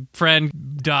 the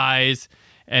friend dies,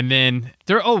 and then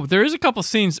there is a couple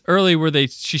scenes early where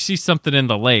she sees something in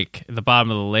the lake, at the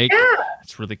bottom of the lake. Yeah.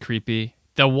 It's really creepy.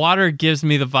 The water gives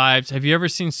me the vibes. Have you ever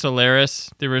seen Solaris,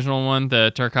 the original one,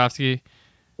 the Tarkovsky?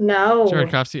 No.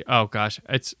 Tarkovsky? Oh, gosh.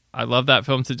 I love that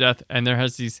film to death. And there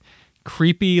has these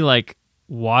creepy, like,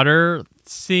 water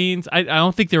scenes. I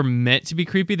don't think they're meant to be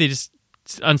creepy. They just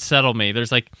unsettle me.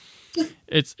 There's, like,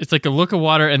 it's like a look of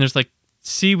water, and there's, like,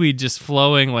 seaweed just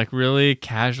flowing, like, really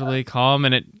casually calm,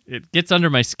 and it gets under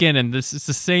my skin, and this is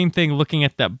the same thing looking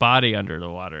at that body under the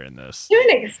water in this. To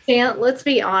an extent, let's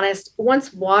be honest,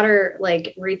 once water,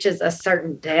 like, reaches a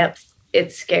certain depth,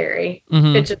 it's scary.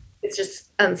 Mm-hmm. It's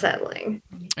just unsettling.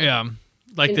 Yeah.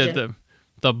 Like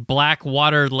the black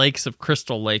water lakes of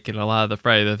Crystal Lake in a lot of the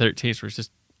Friday the 13th was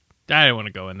just, I didn't want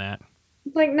to go in that.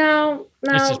 It's like, no.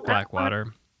 It's just black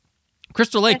water.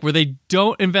 Crystal Lake, where they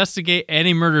don't investigate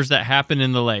any murders that happen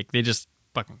in the lake. They just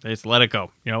let it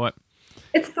go. You know what?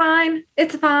 It's fine.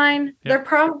 It's fine. Yep. They're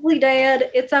probably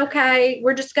dead. It's okay.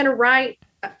 We're just going to write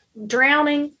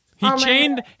drowning.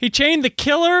 He chained the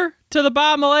killer to the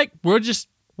bottom of the lake.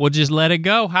 We'll just let it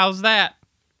go. How's that?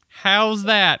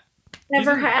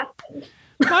 Never happened.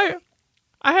 I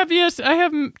have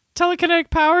telekinetic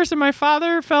powers, and my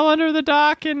father fell under the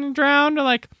dock and drowned.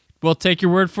 Like, we'll take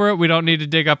your word for it. We don't need to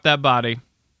dig up that body.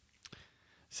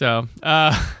 So,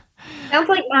 sounds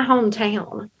like my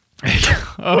hometown.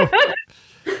 Oh,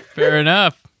 fair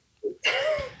enough.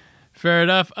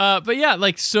 But yeah,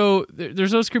 like, so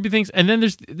there's those creepy things, and then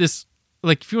there's this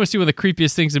like if you want to see one of the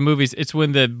creepiest things in movies, it's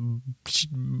when the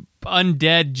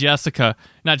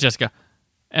undead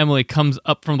Emily comes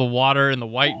up from the water in the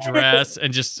white dress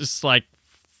and just like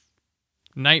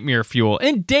nightmare fuel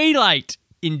in daylight.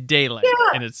 Yeah,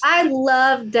 And it's I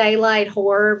love daylight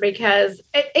horror because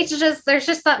it's just there's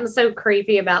just something so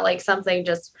creepy about like something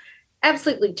just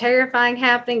absolutely terrifying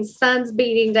happening, sun's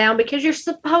beating down because you're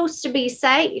supposed to be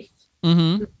safe.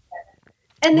 Mm-hmm.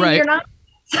 And then you're not.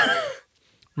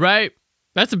 Right.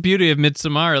 That's the beauty of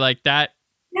Midsommar. Like that.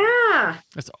 Yeah.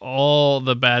 That's all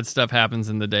the bad stuff happens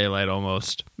in the daylight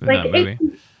almost in Like that movie.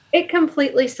 it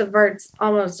completely subverts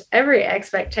almost every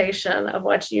expectation of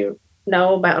what you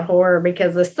know about horror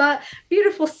because the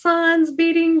beautiful sun's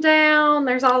beating down.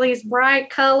 There's all these bright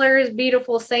colors,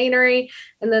 beautiful scenery,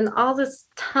 and then all this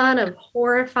ton of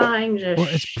horrifying Well,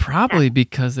 it's probably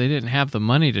because they didn't have the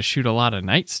money to shoot a lot of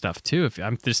night stuff too. If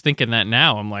I'm just thinking that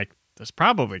now, I'm like, there's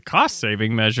probably cost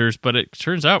saving measures, but it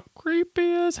turns out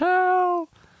creepy as hell.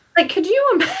 Like, could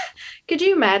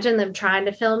you imagine them trying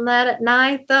to film that at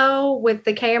night though, with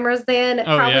the cameras? Then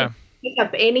pick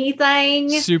up anything.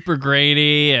 Super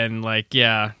grainy and like,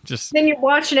 yeah, just. Then you're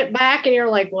watching it back and you're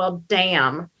like, well,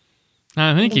 damn.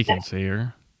 I think you can see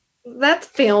her. That's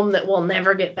film that we'll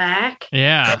never get back.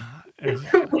 Yeah.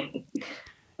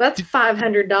 That's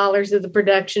 $500 of the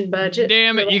production budget.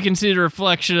 Damn it, you can see the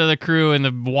reflection of the crew in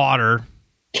the water.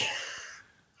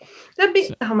 That'd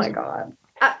be, oh my God.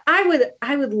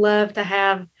 I would love to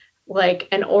have like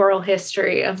an oral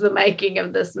history of the making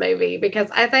of this movie because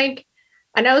I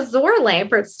know Zora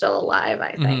Lampert's still alive,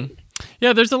 I think. Mm-hmm.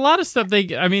 Yeah, there's a lot of stuff. They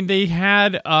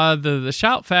had the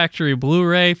Shout Factory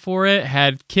Blu-ray for it,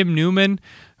 had Kim Newman,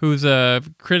 who's a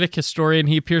critic historian.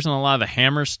 He appears on a lot of the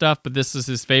Hammer stuff, but this is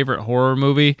his favorite horror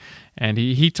movie, and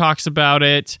he talks about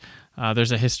it.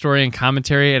 There's a historian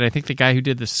commentary, and I think the guy who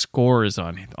did the score is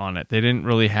on it. They didn't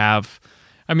really have...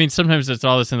 I mean, sometimes it's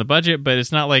all that's in the budget, but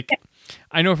it's not like...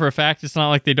 I know for a fact it's not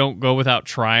like they don't go without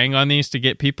trying on these to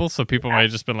get people, so people might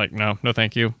have just been like, no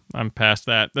thank you. I'm past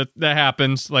that. That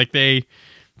happens. Like, they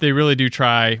really do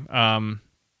try.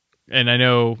 And I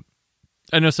know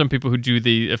some people who do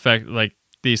the effect, like,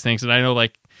 these things, and I know,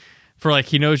 like, for, like,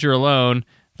 He Knows You're Alone,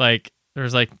 like,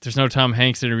 there's no Tom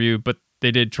Hanks interview, but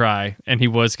they did try, and he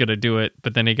was going to do it,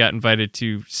 but then he got invited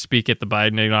to speak at the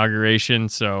Biden inauguration,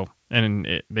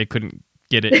 they couldn't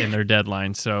get it in their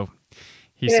deadline, so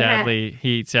he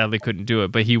sadly couldn't do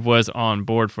it, but he was on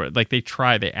board for it. Like, they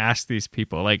asked these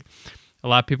people, like, a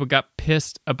lot of people got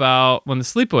pissed about when the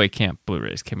Sleepaway Camp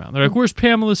Blu-rays came out. They're like, where's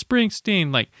Pamela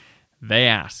Springsteen? Like, they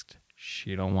asked.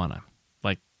 She don't want to.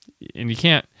 Like, and you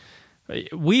can't.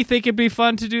 We think it'd be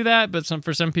fun to do that, but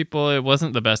for some people, it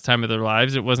wasn't the best time of their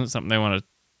lives. It wasn't something they want to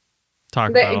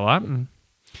talk about a lot. And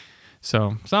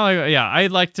so it's not like, yeah,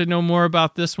 I'd like to know more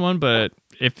about this one, but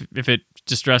if it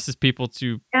distresses people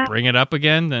to bring it up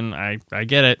again, then I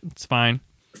get it. It's fine.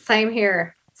 Same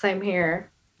here.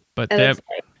 But they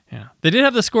did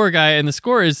have the score guy, and the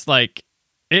score is like,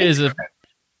 it's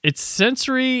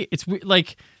sensory. It's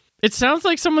like, it sounds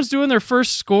like someone's doing their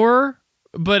first score,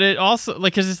 but it also,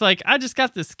 like, because it's like, I just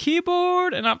got this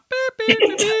keyboard and I'm beep, beep,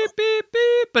 beep, beep, beep,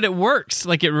 beep, but it works.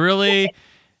 Like, it really,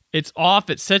 it's off.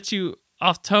 It sets you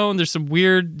off tone. There's some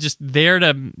weird, just there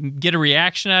to get a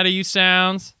reaction out of you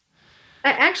sounds.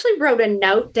 I actually wrote a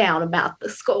note down about the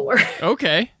score.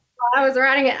 Okay. While I was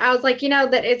writing it, I was like,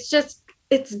 that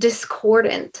it's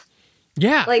discordant.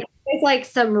 Yeah. Like, it's like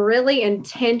some really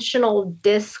intentional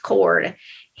discord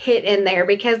hit in there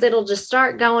because it'll just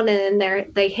start going and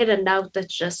then they hit a note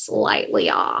that's just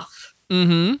slightly off.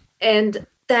 Mm-hmm. And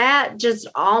that just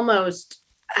almost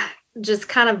just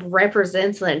kind of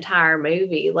represents the entire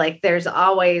movie. Like, there's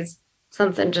always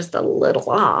something just a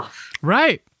little off.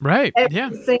 Right.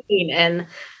 Every scene, and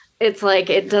it's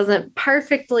like it doesn't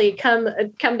perfectly come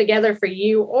together for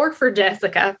you or for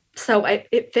Jessica. So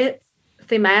it fits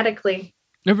thematically.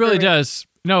 It really does.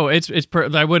 No,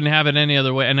 I wouldn't have it any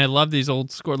other way. And I love these old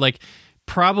scores, like,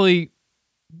 probably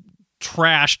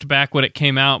trashed back when it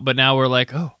came out, but now we're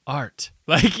like, oh, art.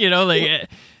 Like, like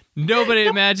nobody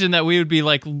imagined that we would be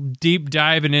like deep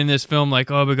diving in this film,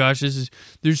 like, oh my gosh,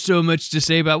 there's so much to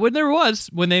say about it.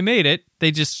 When they made it,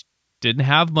 they just didn't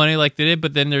have money like they did,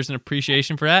 but then there's an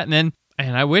appreciation for that.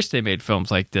 And I wish they made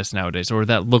films like this nowadays, or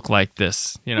that look like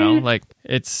this, like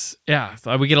it's,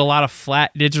 we get a lot of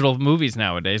flat digital movies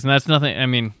nowadays. And that's nothing, I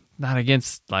mean, not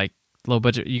against like low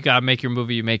budget. You got to make your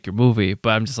movie, but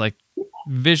I'm just like,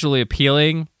 visually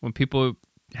appealing when people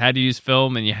had to use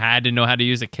film and you had to know how to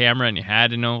use a camera and you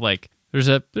had to know, like, there's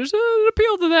an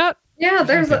appeal to that. Yeah,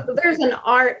 there's an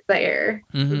art there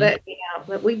that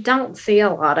that we don't see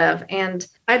a lot of, and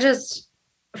I just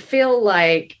feel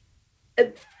like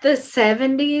the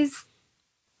 70s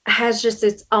has just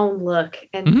its own look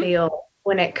and feel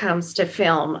when it comes to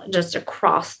film, just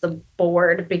across the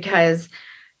board. Because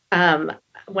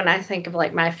when I think of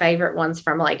like my favorite ones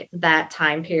from like that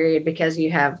time period, because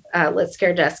you have Let's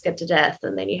Scare Jessica to Death,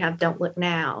 and then you have Don't Look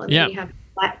Now, and then you have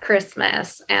Black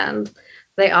Christmas, and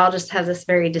they all just have this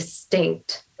very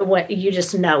distinct, what you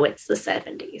just know it's the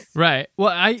 70s. Right.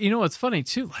 Well, you know what's funny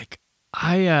too? Like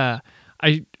I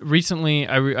recently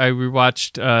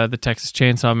rewatched the Texas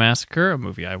Chainsaw Massacre, a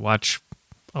movie I watch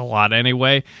a lot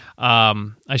anyway.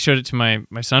 I showed it to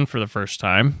my son for the first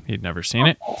time. He'd never seen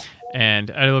it.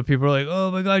 And I know people are like,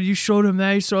 "Oh my God, you showed him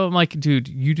that." So I'm like, dude,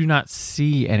 you do not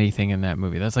see anything in that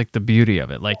movie. That's like the beauty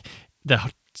of it. Like the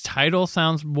title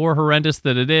sounds more horrendous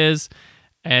than it is,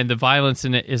 and the violence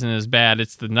in it isn't as bad.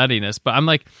 It's the nuttiness. But I'm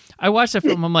like, I watched that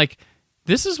film. I'm like,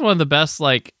 this is one of the best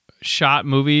like shot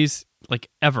movies like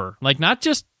ever. Like not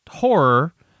just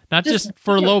horror, not just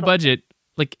for low budget,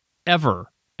 like ever.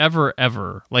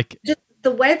 Like just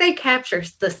the way they capture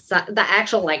the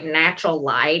actual like natural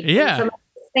light. Yeah. Some of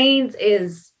the scenes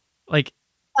is like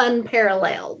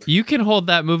unparalleled. You can hold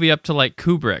that movie up to like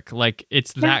Kubrick. Like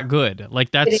it's that good.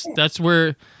 Like that's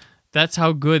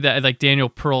how good that like Daniel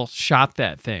Pearl shot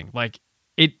that thing. Like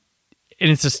and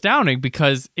it's astounding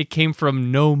because it came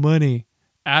from no money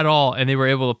at all, and they were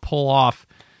able to pull off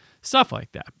stuff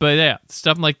like that. But yeah,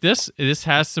 stuff like this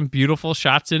has some beautiful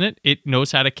shots in it. It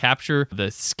knows how to capture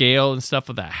the scale and stuff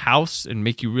of that house and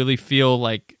make you really feel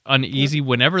like uneasy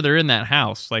whenever they're in that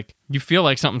house. Like you feel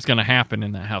like something's going to happen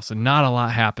in that house, and not a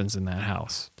lot happens in that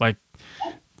house. Like,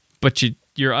 but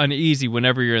you're uneasy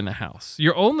whenever you're in the house.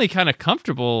 You're only kind of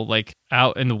comfortable like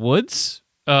out in the woods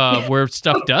where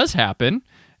stuff does happen.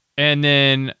 And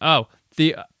then I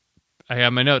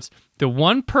have my notes. The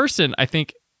one person I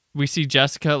think we see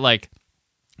Jessica like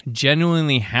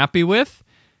genuinely happy with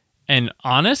and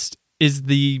honest is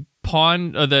the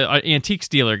pawn or the antiques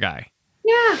dealer guy.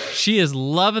 Yeah. She is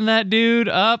loving that dude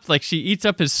up. Like she eats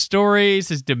up his stories,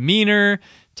 his demeanor,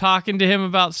 talking to him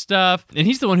about stuff. And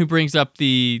he's the one who brings up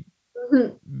the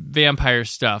vampire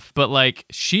stuff. But like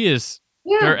she is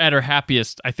at her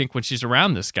happiest, I think, when she's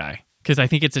around this guy. Because I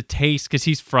think it's a taste, because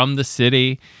he's from the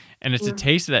city, and it's a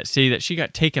taste of that city that she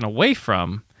got taken away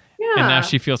from. And now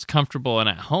she feels comfortable and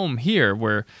at home here,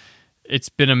 where it's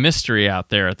been a mystery out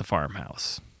there at the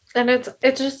farmhouse. And it's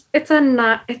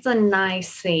a nice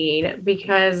scene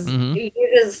because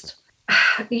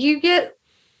you get,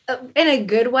 in a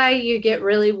good way, you get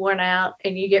really worn out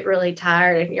and you get really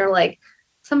tired, and you're like,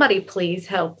 somebody please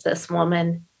help this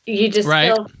woman. You just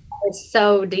feel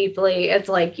so deeply. It's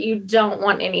like you don't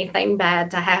want anything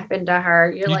bad to happen to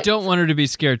her. You don't want her to be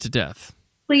scared to death.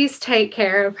 Please take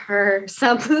care of her.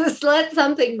 Let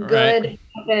something good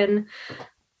happen.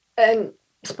 And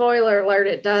spoiler alert,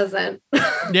 it doesn't.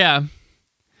 Yeah.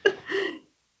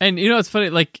 And you know, it's funny,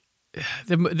 like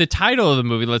the title of the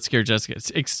movie, Let's Scare Jessica,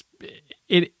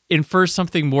 it infers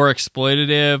something more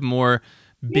exploitative, more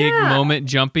big moment,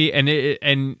 jumpy,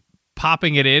 and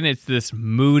popping it in, it's this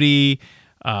moody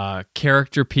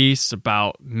character piece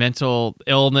about mental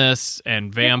illness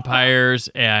and vampires,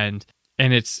 and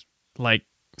it's like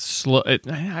slow.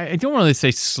 I don't really say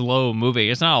slow moving.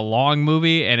 It's not a long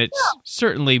movie, and it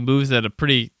certainly moves at a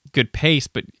pretty good pace,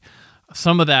 but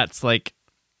some of that's like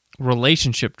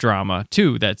relationship drama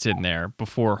too that's in there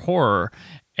before horror.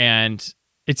 And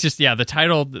it's just, the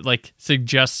title like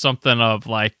suggests something of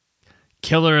like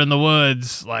killer in the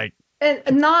woods, like,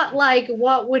 and not like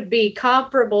what would be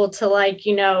comparable to like,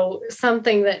 you know,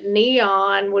 something that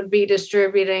Neon would be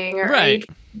distributing or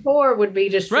A24 would be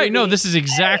distributing. Right. No, this is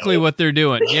exactly what they're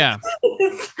doing. Yeah.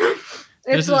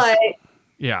 It's like,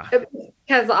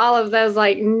 because all of those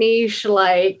like niche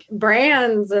like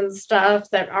brands and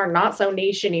stuff that are not so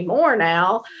niche anymore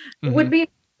now would be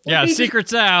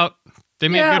Secret's out. They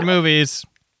make good movies.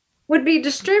 Would be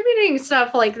distributing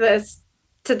stuff like this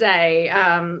today,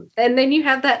 and then you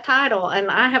have that title, and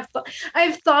I've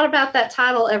thought about that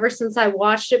title ever since I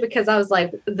watched it, because I was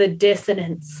like, the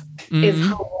dissonance is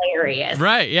hilarious,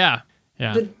 right? Yeah.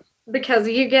 Because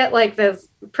you get like this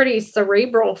pretty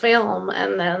cerebral film,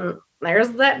 and then there's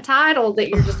that title that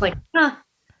you're just like, huh.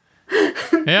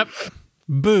 Yep.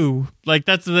 Boo. Like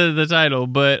that's the title.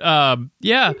 But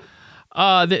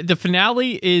the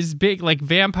finale is big. Like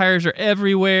vampires are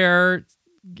everywhere,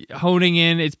 honing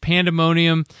in. It's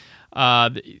pandemonium.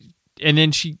 And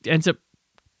then she ends up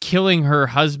killing her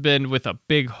husband with a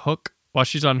big hook while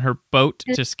she's on her boat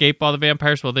to escape all the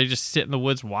vampires, while they just sit in the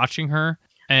woods watching her.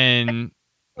 And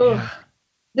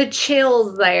the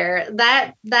chills there,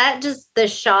 that just the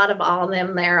shot of all of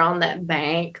them there on that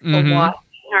bank watching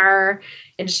her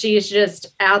and she's just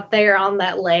out there on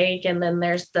that lake, and then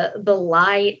there's the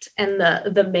light and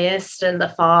the mist and the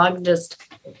fog, just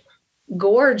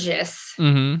gorgeous.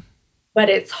 Mm-hmm. But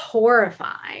it's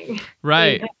horrifying.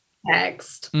 Right.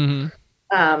 Text. Mm-hmm.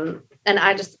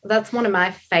 And that's one of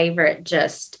my favorite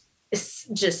just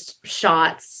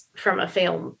shots from a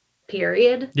film,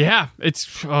 period. Yeah. It's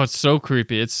so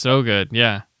creepy. It's so good.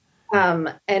 Yeah.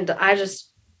 And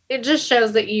it just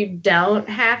shows that you don't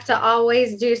have to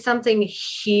always do something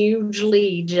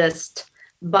hugely just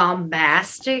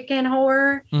bombastic in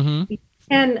horror. Mm-hmm. You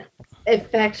can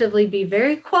effectively be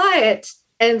very quiet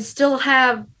and still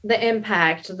have the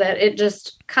impact that it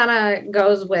just kind of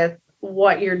goes with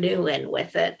what you're doing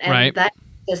with it. And that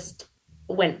just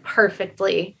went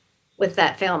perfectly with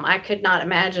that film. I could not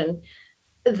imagine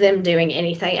them doing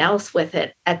anything else with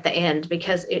it at the end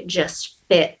because it just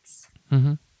fits.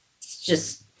 Mm-hmm. It's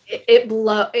just, it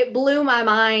blew my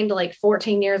mind like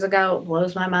 14 years ago. It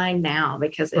blows my mind now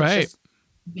because it's just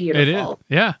beautiful. It is.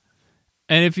 Yeah.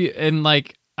 And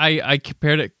I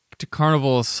compared it to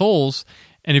Carnival of Souls,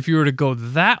 and if you were to go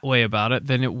that way about it,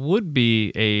 then it would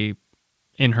be a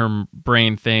in her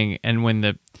brain thing. And when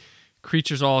the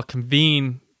creatures all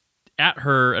convene at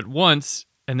her at once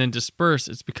and then disperse,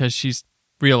 it's because she's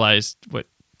realized what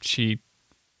she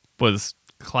was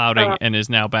clouding and is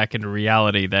now back into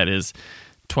reality that is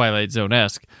Twilight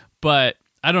Zone-esque. But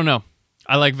I don't know.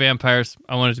 I like vampires.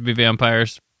 I want it to be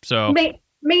vampires. So me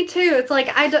too. It's like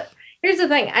here's the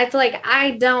thing. It's like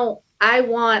I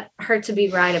want her to be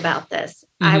right about this.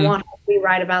 Mm-hmm. I want her to be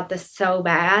right about this so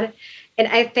bad. And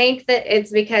I think that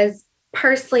it's because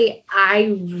personally,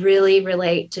 I really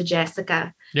relate to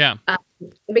Jessica. Yeah.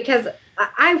 Because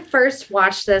I first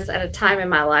watched this at a time in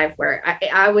my life where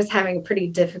I was having a pretty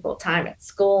difficult time at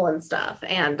school and stuff.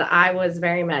 And I was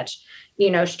very much,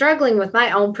 struggling with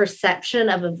my own perception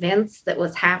of events that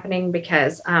was happening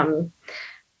because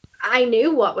I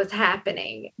knew what was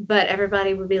happening, but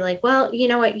everybody would be like, well, you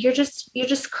know what? You're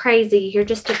just crazy. You're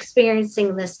just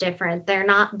experiencing this different. They're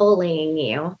not bullying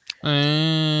you.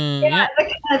 Yeah. The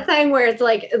kind of thing where it's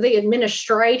like the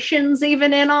administration's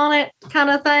even in on it kind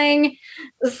of thing.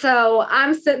 So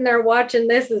I'm sitting there watching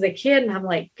this as a kid and I'm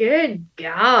like, good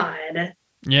God.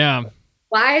 Yeah.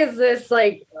 Why is this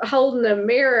like holding a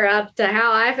mirror up to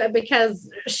how I feel? Because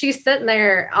she's sitting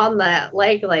there on the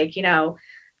lake, like,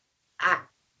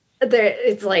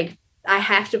 it's like, I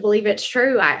have to believe it's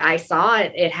true. I saw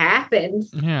it. It happened.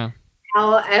 Yeah.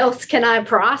 How else can I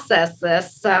process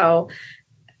this? So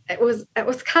it was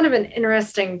kind of an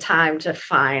interesting time to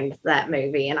find that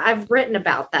movie. And I've written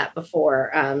about that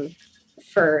before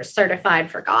for Certified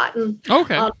Forgotten.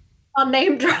 Okay. I'll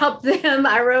name drop them.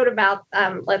 I wrote about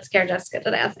Let's Scare Jessica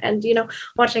to Death and,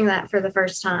 watching that for the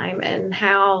first time and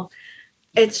how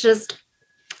it's just,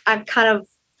 I've kind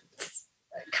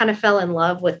of fell in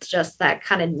love with just that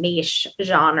kind of niche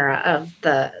genre of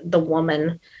the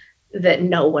woman that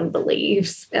no one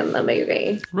believes in the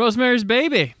movie. Rosemary's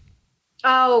Baby.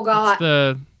 Oh God.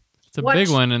 It's a big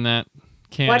one in that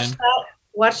canon.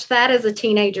 Watch that as a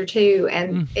teenager too.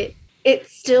 And it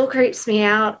still creeps me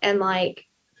out. And like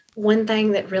one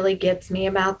thing that really gets me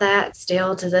about that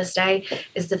still to this day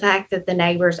is the fact that the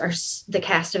neighbors the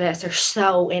cast of us are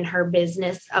so in her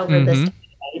business over this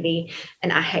baby.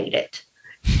 And I hate it.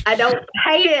 I don't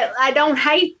hate it. I don't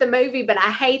hate the movie, but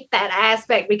I hate that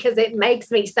aspect because it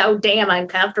makes me so damn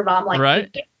uncomfortable. I'm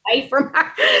like, get away from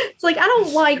her. It's like, I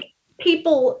don't like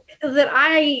people that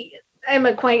I am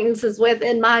acquaintances with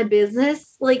in my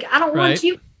business. Like, I don't want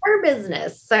you in her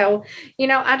business. So,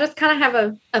 I just kind of have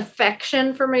an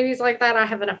affection for movies like that. I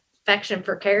have an affection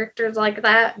for characters like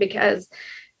that because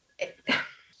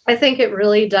I think it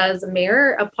really does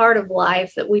mirror a part of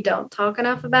life that we don't talk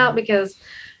enough about because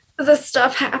this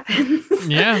stuff happens.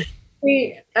 Yeah.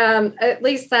 At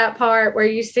least that part where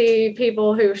you see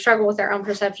people who struggle with their own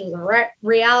perceptions of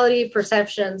reality,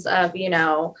 perceptions of,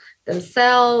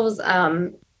 themselves,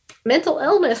 mental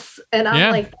illness. And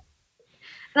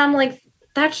I'm like,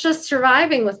 that's just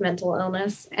surviving with mental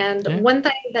illness. And one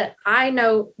thing that I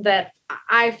know that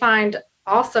I find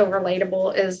also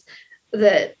relatable is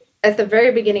that at the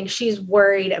very beginning, she's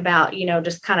worried about,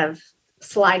 just kind of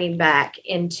sliding back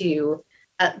into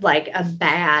a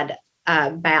bad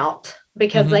bout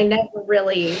because they never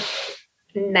really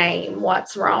name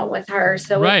what's wrong with her.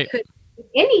 So it could be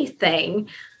anything.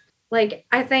 Like,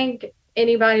 I think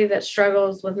anybody that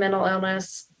struggles with mental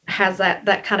illness has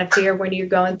that kind of fear when you're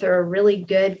going through a really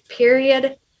good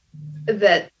period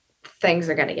that things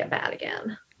are going to get bad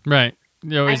again. Right.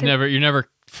 You're never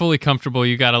fully comfortable.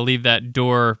 You got to leave that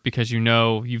door because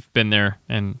you've been there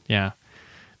and yeah.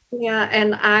 Yeah.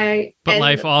 And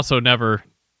life also never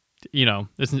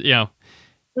this is,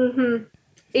 Mm-hmm.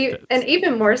 And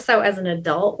even more so as an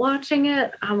adult watching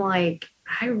it, I'm like,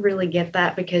 I really get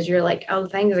that, because you're like, oh,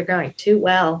 things are going too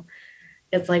well.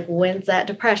 It's like, when's that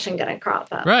depression going to crop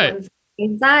up? Right. When's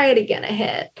anxiety going to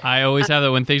hit? I always have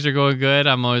that when things are going good.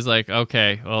 I'm always like,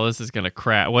 okay, well, this is going to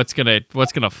crap. What's going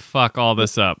to fuck all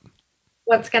this up?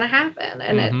 What's going to happen?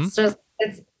 And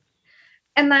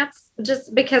and that's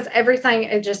just because everything,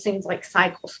 it just seems like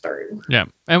cycles through. Yeah.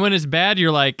 And when it's bad, you're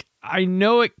like, I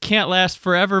know it can't last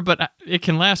forever, but it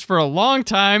can last for a long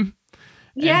time.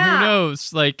 And Yeah. who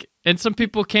knows? Like, and some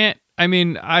people can't. I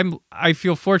mean, I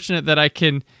feel fortunate that I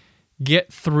can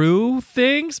get through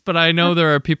things, but I know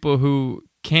there are people who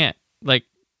can't. Like,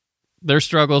 their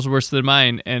struggle's worse than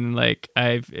mine, and like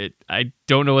I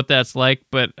don't know what that's like,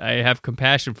 but I have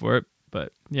compassion for it.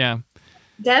 But yeah.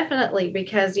 Definitely,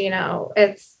 because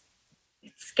it's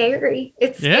scary.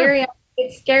 It's scary.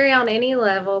 It's scary on any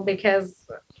level, because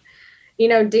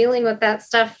dealing with that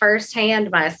stuff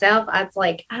firsthand myself, it's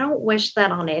like, I don't wish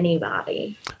that on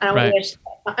anybody. I don't wish.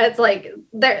 It's like,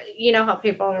 there. How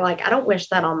people are like, I don't wish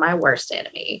that on my worst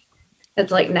enemy.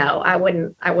 It's like, no, I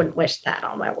wouldn't wish that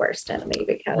on my worst enemy,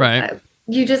 because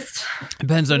you just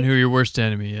depends on who your worst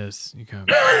enemy is. You can,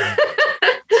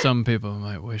 some people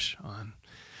might wish on.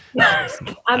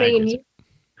 I mean,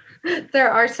 there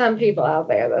are some people out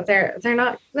there that they're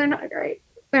not great.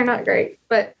 They're not great,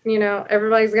 but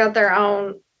everybody's got their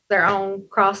own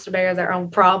cross to bear, their own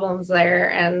problems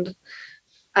there. And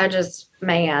I just,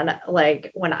 man,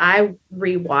 like when I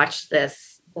rewatched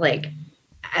this, like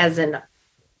as an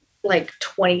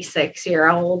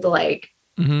 26-year-old, like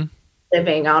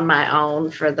living on my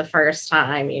own for the first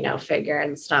time,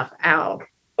 figuring stuff out.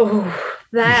 Oh,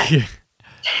 that.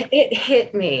 It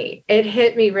hit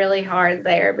me really hard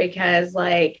there, because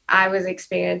like I was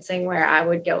experiencing where I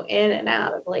would go in and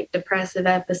out of like depressive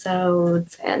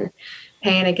episodes and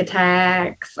panic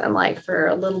attacks, and like for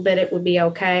a little bit it would be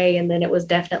okay, and then it was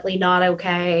definitely not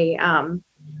okay. And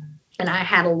I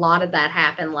had a lot of that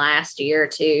happen last year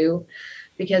too,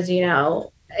 because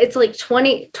it's like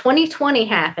 2020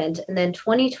 happened, and then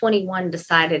 2021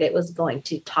 decided it was going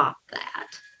to top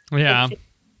that. Yeah.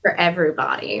 For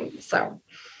everybody. So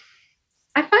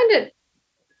I find it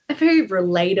a very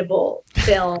relatable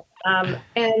film.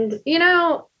 And,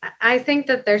 I think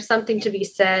that there's something to be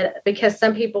said, because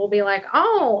some people will be like,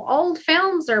 oh, older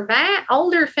films are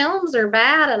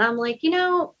bad. And I'm like, you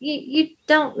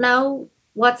don't know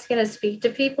what's going to speak to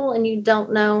people, and you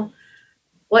don't know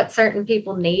what certain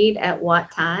people need at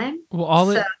what time.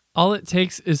 Well, all it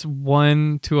takes is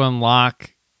one to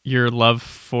unlock your love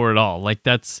for it all. Like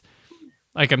that's,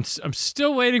 like I'm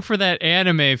still waiting for that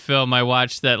anime film I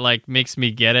watched that like makes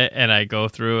me get it, and I go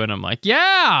through and I'm like,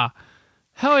 yeah,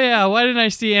 hell yeah, why didn't I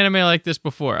see anime like this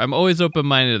before? I'm always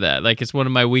open-minded to that. Like it's one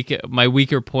of my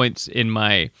weaker points in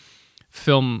my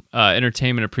film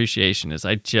entertainment appreciation is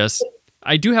I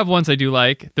do have ones I do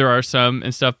like. There are some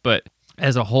and stuff, but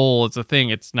as a whole, it's a thing.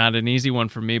 It's not an easy one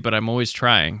for me, but I'm always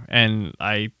trying, and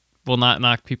I will not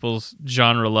knock people's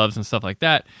genre loves and stuff like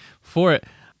that for it.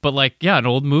 But like, yeah, an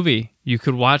old movie, you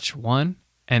could watch one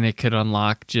and it could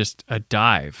unlock just a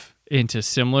dive into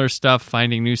similar stuff,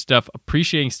 finding new stuff,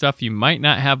 appreciating stuff you might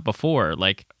not have before.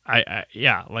 Like I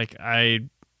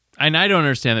don't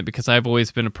understand that, because I've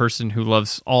always been a person who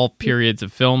loves all periods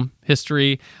of film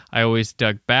history. I always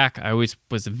dug back. I went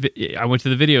to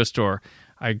the video store.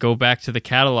 I go back to the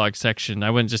catalog section.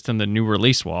 I went just on the new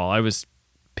release wall. I was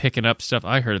picking up stuff.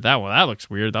 I heard that one. That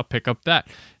looks weird. I'll pick up that.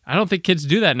 I don't think kids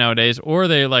do that nowadays, or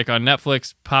they like on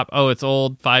Netflix pop, oh, it's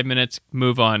old, 5 minutes,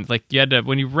 move on. Like you had to,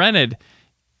 when you rented,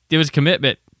 it was a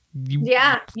commitment.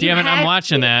 Damn it, I'm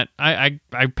watching that. I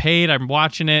paid, I'm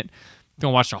watching it.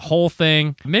 Gonna watch the whole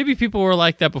thing. Maybe people were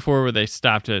like that before, where they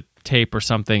stopped a tape or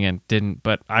something and didn't,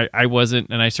 but I wasn't,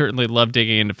 and I certainly love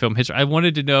digging into film history. I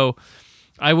wanted to know,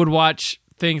 I would watch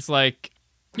things like,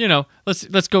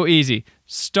 let's go easy.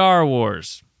 Star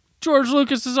Wars. George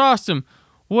Lucas is awesome.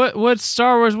 What's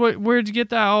Star Wars? Where'd you get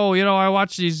that? Oh, I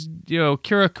watch these,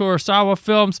 Kira Kurosawa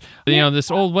films. This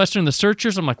old Western, The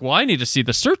Searchers. I'm like, well, I need to see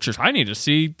The Searchers. I need to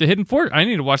see The Hidden Fortress. I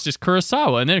need to watch this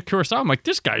Kurosawa. And then Kurosawa, I'm like,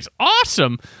 this guy's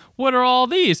awesome. What are all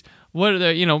these? What are the,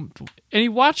 and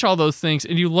you watch all those things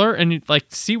and you learn and you like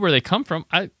see where they come from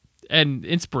and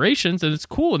inspirations, and it's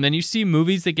cool. And then you see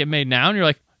movies that get made now and you're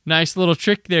like, nice little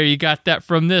trick there. You got that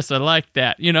from this. I like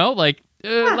that.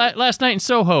 Last night in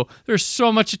Soho, there's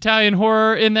so much Italian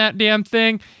horror in that damn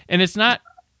thing, and it's not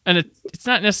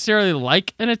necessarily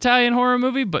like an Italian horror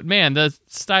movie, but man, the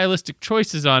stylistic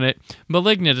choices on it.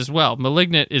 Malignant as well.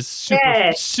 Malignant is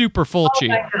super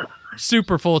Fulci,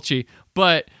 super Fulci,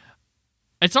 but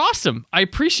It's awesome. I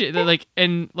appreciate that.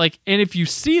 And if you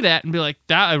see that and be like,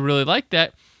 that, I really like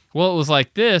that. Well, it was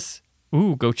like this.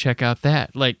 Ooh, go check out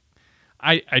that. Like,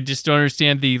 I just don't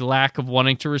understand the lack of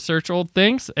wanting to research old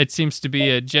things. It seems to be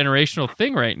a generational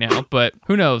thing right now, but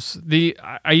who knows?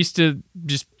 I used to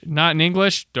just, not in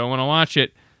English, don't want to watch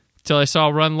it, till I saw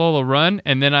Run Lola Run,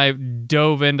 and then I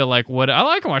dove into like what I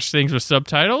like to watch things with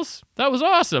subtitles. That was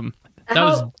awesome. That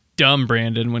was dumb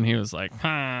Brandon when he was like,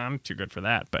 I'm too good for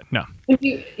that, but no.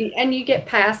 You get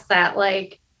past that,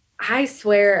 like, I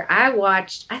swear I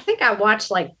think I watched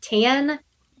like 10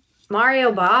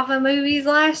 Mario Bava movies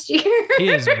last year. He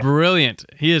is brilliant.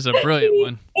 He is a brilliant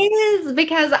one. It is,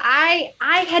 because I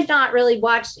had not really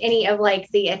watched any of like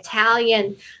the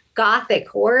Italian gothic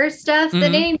horror stuff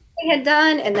that anybody had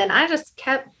done, and then I just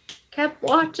kept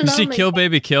watching them. You see Kill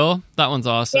Baby Kill? That one's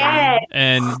awesome. Yes.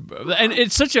 And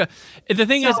it's such a, the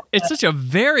thing is, it's such a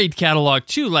varied catalog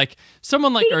too. Like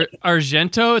someone like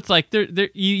Argento, it's like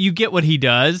you get what he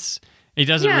does. He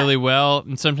does it really well,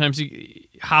 and sometimes he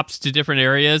hops to different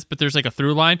areas, but there's like a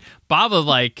through line. Bava,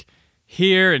 like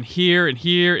here and here and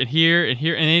here and here and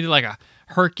here, and they did like a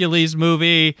Hercules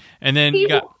movie, and then He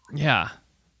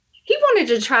wanted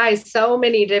to try so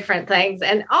many different things,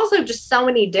 and also just so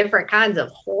many different kinds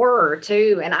of horror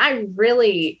too. And I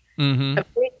really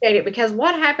appreciate it, because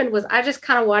what happened was I just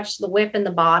kind of watched The Whip and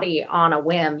the Body on a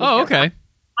whim. Oh, okay.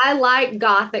 I like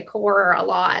gothic horror a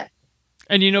lot.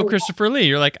 And you know Christopher Lee.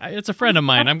 You're like, it's a friend of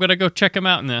mine. I'm going to go check him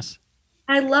out in this.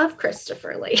 I love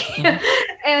Christopher Lee.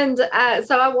 And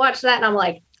so I watched that and I'm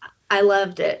like, I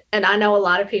loved it. And I know a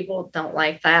lot of people don't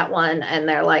like that one. And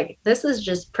they're like, this is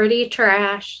just pretty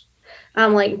trash.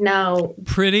 I'm like, no.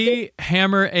 Pretty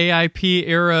Hammer AIP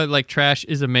era like trash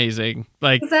is amazing.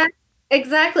 Like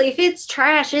Exactly. If it's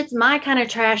trash, it's my kind of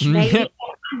trash, baby. I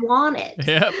want it.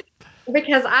 Yep.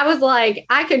 Because I was like,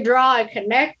 I could draw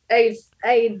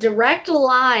a direct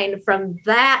line from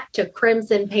that to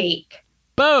Crimson Peak.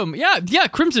 Boom. Yeah.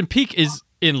 Crimson Peak is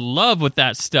in love with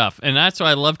that stuff. And that's why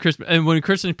I love Crimson. And when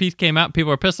Crimson Peak came out, people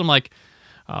were pissed. I'm like,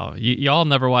 oh, y'all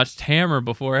never watched Hammer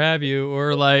before, have you?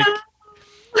 Or like,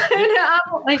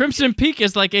 Crimson Peak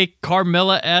is like a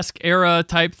Carmilla-esque era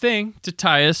type thing to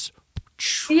tie us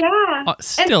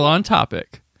still on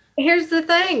topic. Here's the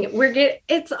thing.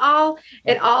 It all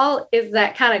is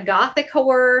that kind of gothic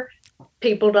horror.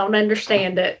 People don't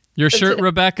understand it. Your shirt,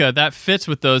 Rebecca, that fits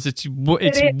with those. It's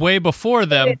way before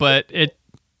them, but it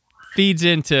feeds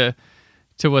into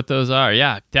what those are.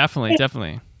 Yeah,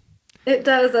 definitely. It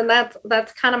does, and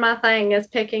that's kind of my thing, is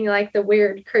picking like the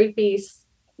weird, creepy,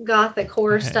 gothic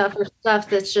horror stuff, or stuff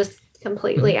that's just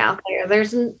completely out there.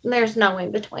 There's no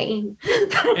in between.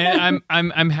 And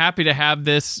I'm happy to have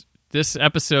this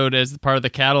episode as part of the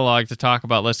catalog to talk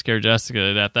about Let's Scare Jessica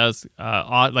to Death. That was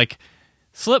odd, like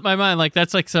slipped my mind. Like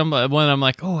that's like some one I'm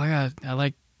like, oh, I'd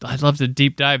love to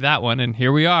deep dive that one, and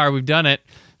here we are. We've done it.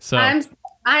 So I'm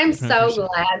so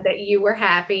glad that you were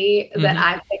happy that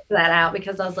I picked that out,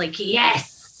 because I was like,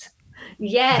 yes.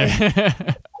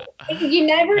 You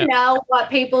never know what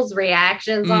people's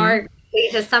reactions are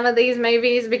to some of these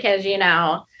movies, because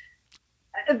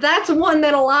that's one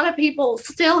that a lot of people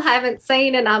still haven't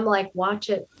seen, and I'm like, watch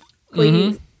it,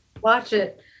 please, watch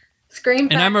it. Scream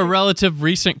Factory. And I'm a relative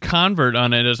recent convert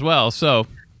on it as well, so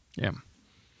yeah.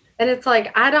 And it's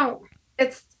like I know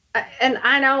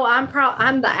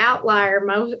I'm the outlier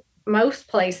most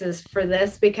places for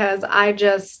this, because I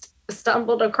just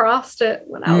stumbled across it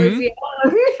when I was young,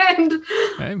 and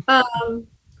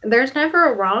there's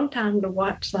never a wrong time to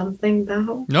watch something,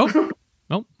 though. Nope.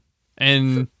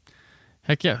 And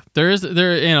heck yeah,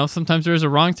 sometimes there is a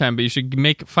wrong time, but you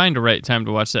should find a right time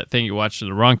to watch that thing you watched at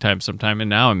the wrong time sometime. And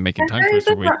now I'm making tongue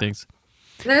twister weird things.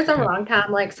 There's a wrong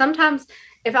time. Like sometimes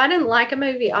if I didn't like a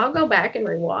movie, I'll go back and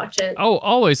rewatch it. Oh,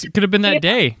 always. It could have been that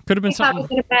day. Could have been something. I was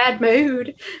in a bad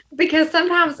mood. Because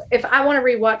sometimes if I want to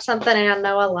rewatch something and I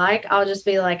know I like, I'll just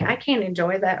be like, I can't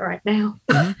enjoy that right now.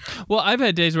 Well, I've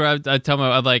had days where I tell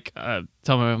my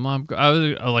mom,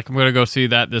 I'm going to go see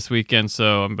that this weekend.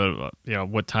 So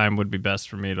what time would be best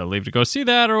for me to leave to go see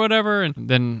that or whatever? And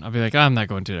then I'll be like, I'm not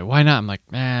going to. Why not? I'm like,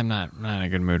 man, I'm not in a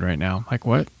good mood right now. I'm like,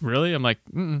 what? Really? I'm like,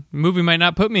 movie might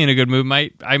not put me in a good mood.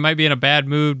 I might be in a bad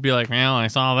mood. Be like, well, I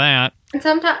saw that. And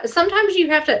sometimes you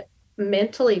have to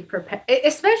mentally prepare,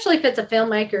 especially if it's a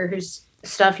filmmaker whose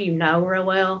stuff real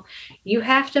well. You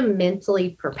have to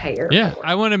mentally prepare. Yeah,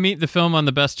 I want to meet the film on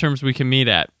the best terms we can meet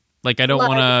at. Like, I don't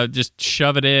want to just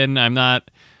shove it in. I'm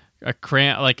not a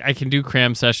cram. Like, I can do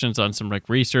cram sessions on some like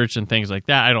research and things like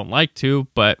that. I don't like to,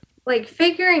 but like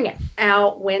figuring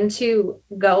out when to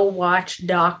go watch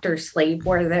Doctor Sleep,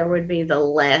 where there would be the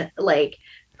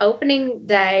opening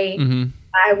day,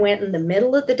 I went in the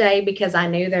middle of the day because I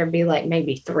knew there'd be like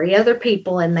maybe 3 other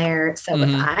people in there. So if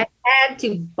I had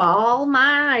to bawl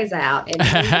my eyes out,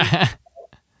 and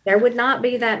there would not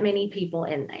be that many people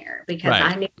in there because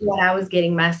I knew what I was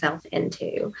getting myself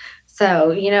into.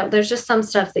 So, there's just some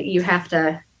stuff that you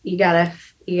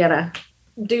gotta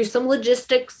do some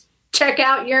logistics, check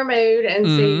out your mood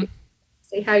and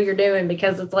see how you're doing,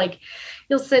 because it's like,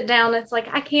 you'll sit down. It's like,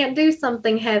 I can't do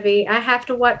something heavy. I have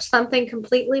to watch something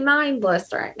completely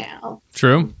mindless right now.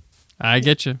 True. I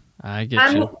get you.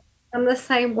 I'm the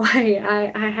same way.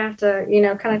 I have to,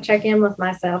 kind of check in with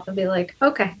myself and be like,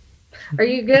 okay, are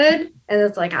you good? And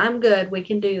it's like, I'm good. We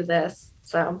can do this.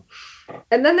 So,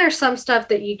 and then there's some stuff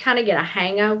that you kind of get a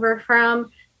hangover from,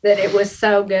 that it was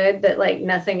so good that like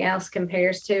nothing else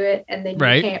compares to it. And then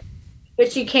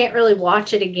you can't really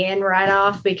watch it again right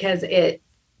off because it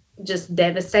just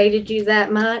devastated you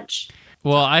that much.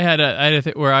 Well, I had a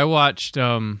thing where I watched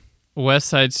West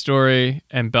Side Story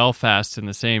and Belfast in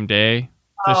the same day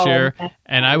this year,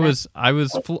 and I was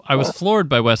floored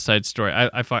by West Side Story.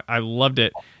 I loved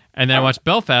it, and then I watched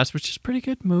Belfast, which is a pretty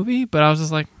good movie, but I was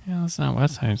just like, yeah, that's not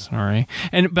West Side Story.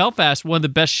 And Belfast, one of the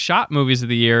best shot movies of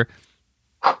the year,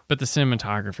 but the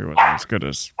cinematography wasn't as good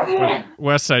as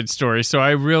West Side Story. So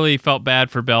I really felt bad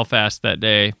for Belfast that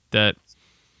day. That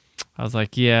I was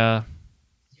like, yeah,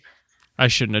 I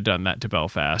shouldn't have done that to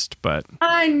Belfast, but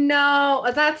I know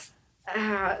that's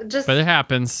but it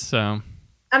happens. So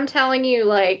I'm telling you,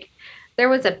 like, there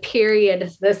was a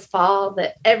period this fall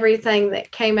that everything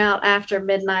that came out after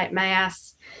Midnight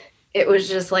Mass, it was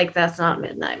just like, that's not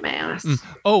Midnight Mass.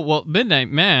 Oh, well, Midnight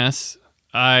Mass,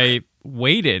 I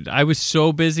waited. I was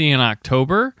so busy in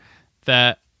October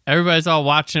that everybody's all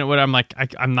watching it. I'm like,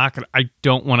 I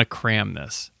don't want to cram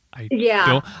this.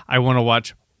 I want to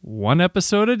watch one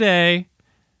episode a day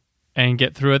and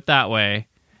get through it that way.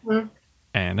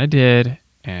 And I did,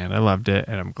 and I loved it,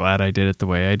 and I'm glad I did it the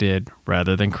way I did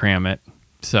rather than cram it.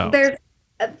 So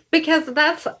because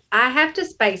I have to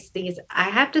space these. I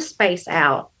have to space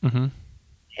out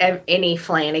any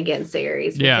Flanagan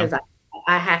series because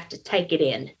I have to take it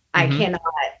in.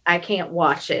 I can't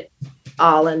watch it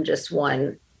all in just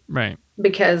one. Right.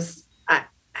 Because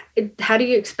how do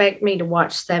you expect me to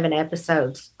watch 7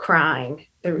 episodes crying?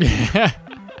 Right.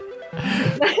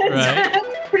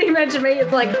 That's pretty much me.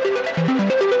 It's like,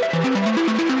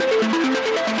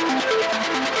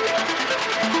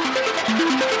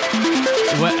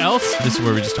 what else? This is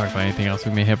where we just talk about anything else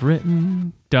we may have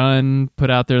written, done, put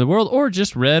out there in the world, or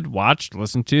just read, watched,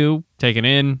 listened to, taken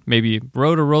in, maybe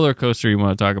rode a roller coaster you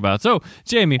want to talk about. So,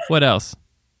 Jamie, what else?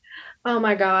 Oh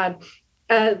my God.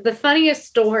 The funniest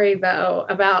story, though,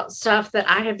 about stuff that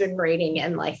I have been reading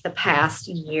in like the past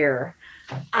year.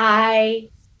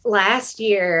 Last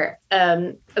year,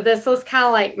 this was kind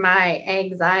of like my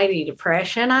anxiety,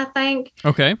 depression, I think.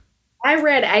 Okay. I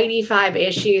read 85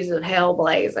 issues of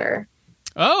Hellblazer.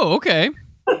 Oh, okay.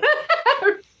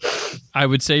 I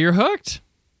would say you're hooked.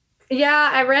 Yeah,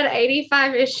 I read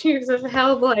 85 issues of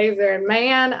Hellblazer, and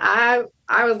man, I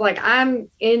was like, I'm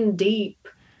in deep.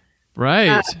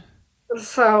 Right.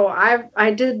 So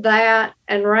I did that,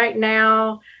 and right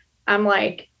now I'm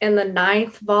like in the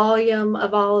 9th volume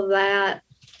of all of that.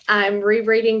 I'm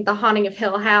rereading The Haunting of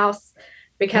Hill House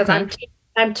because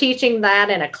I'm teaching that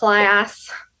in a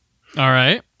class. All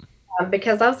right.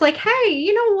 Because I was like, hey,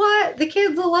 you know what? The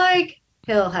kids will like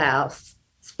Hill House.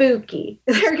 Spooky.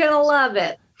 They're going to love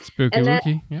it. Spooky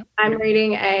wooky. Yep. I'm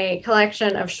reading a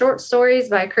collection of short stories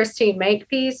by Christine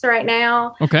Makepeace right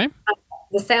now. Okay.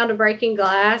 The Sound of Breaking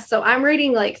Glass. So I'm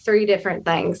reading like 3 different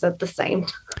things at the same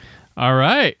time. All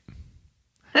right.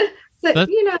 So,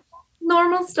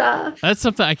 normal stuff. That's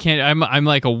something I can't. I'm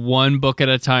like a one book at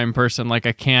a time person. Like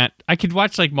I could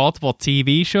watch like multiple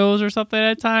TV shows or something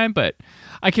at a time, but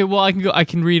I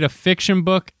can read a fiction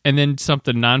book and then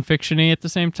something nonfiction-y at the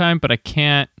same time, but I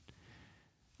can't.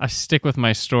 I stick with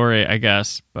my story, I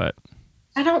guess, but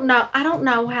I don't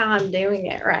know how I'm doing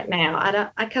it right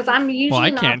now. Because I'm usually. Well,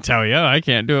 I can't tell you. I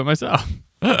can't do it myself.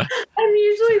 I'm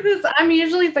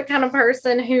usually the kind of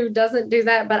person who doesn't do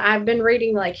that, but I've been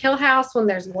reading like Hill House when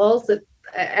there's lulls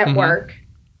at work.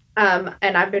 And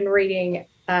I've been reading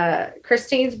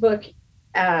Christine's book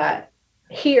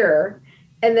here.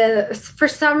 And then for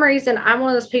some reason, I'm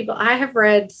one of those people, I have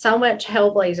read so much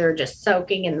Hellblazer just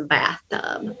soaking in the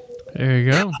bathtub. There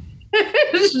you go.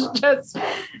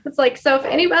 It's like, so if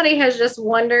anybody has just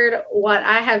wondered what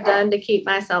I have done to keep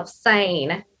myself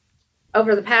sane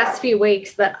over the past few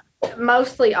weeks, but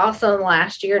mostly also in the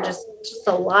last year, just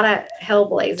a lot of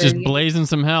Hellblazer. Just blazing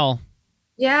some hell.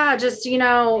 Yeah, just,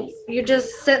 you're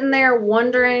just sitting there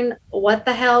wondering what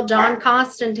the hell John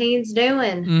Constantine's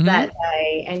doing that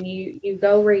day. And you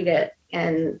go read it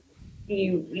and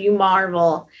you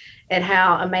marvel at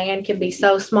how a man can be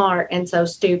so smart and so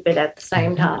stupid at the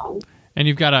same time. And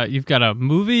you've got a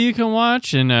movie you can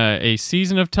watch, and a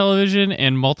season of television,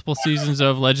 and multiple seasons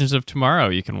of Legends of Tomorrow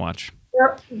you can watch.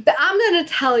 I'm going to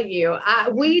tell you, I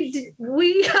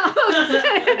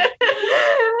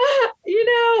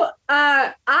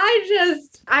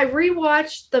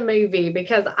rewatched the movie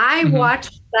because I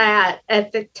watched that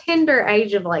at the tender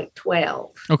age of like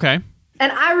 12. Okay.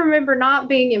 And I remember not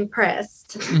being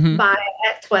impressed by it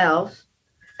at 12.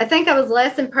 I think I was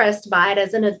less impressed by it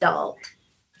as an adult.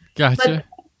 Gotcha. But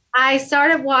I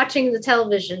started watching the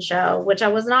television show, which I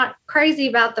was not crazy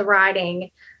about the writing,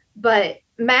 but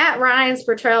Matt Ryan's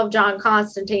portrayal of John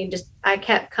Constantine, I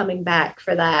kept coming back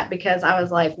for that because I was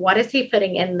like, what is he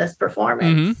putting in this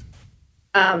performance?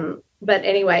 But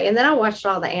anyway, and then I watched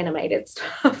all the animated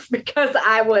stuff because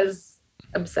I was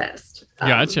obsessed.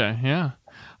 Gotcha. Yeah.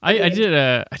 I did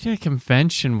a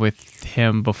convention with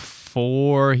him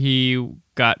before he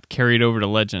got carried over to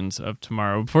Legends of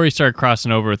Tomorrow, before he started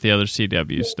crossing over with the other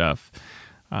CW stuff.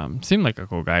 Seemed like a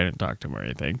cool guy. I didn't talk to him or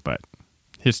anything, but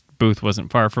his booth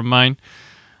wasn't far from mine.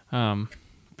 You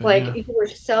were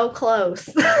so close.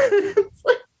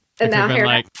 And now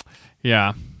here,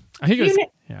 yeah. I think it was.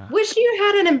 Yeah. Wish you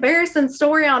had an embarrassing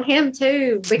story on him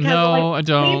too, because no, I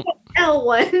don't. That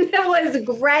was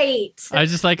great. I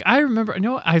was just like, I remember.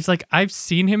 No, I was like, I've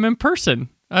seen him in person.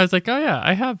 I was like, oh yeah,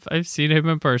 I have. I've seen him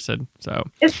in person. So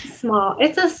it's small.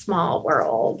 It's a small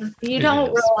world. You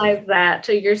don't realize that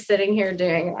till you're sitting here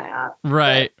doing that.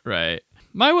 Right.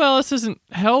 My list isn't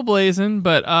hellblazing,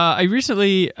 but I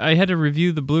had to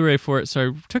review the Blu-ray for it, so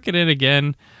I took it in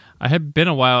again. I had been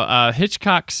a while.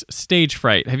 Hitchcock's Stage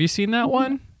Fright. Have you seen that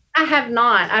one? I have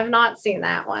not. I've not seen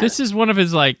that one. This is one of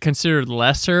his considered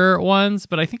lesser ones,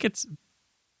 but I think it's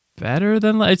better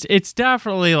than it's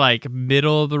definitely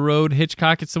middle of the road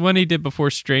Hitchcock. It's the one he did before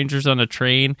Strangers on a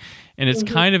Train, and it's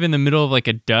kind of in the middle of a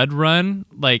dud run.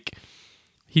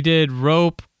 He did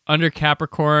Rope, Under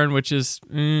Capricorn, which is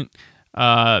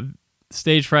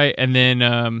Stage Fright, and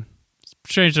then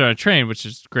Strangers on a Train, which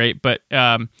is great, but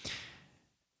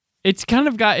it's kind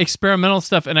of got experimental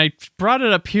stuff, and I brought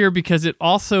it up here because it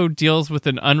also deals with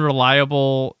an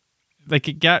unreliable,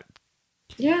 it got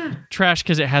trash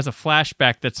because it has a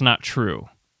flashback that's not true,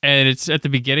 and it's at the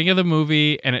beginning of the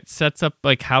movie, and it sets up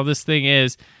how this thing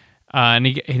is, and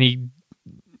he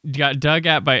got dug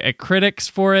at by critics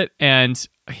for it, and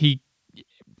he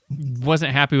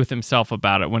wasn't happy with himself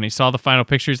about it when he saw the final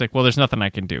picture. He's like, well, there's nothing I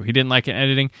can do. He didn't like it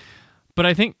editing, but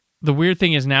I think the weird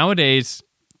thing is nowadays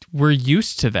we're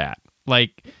used to that.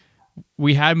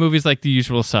 We had movies like The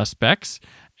Usual Suspects,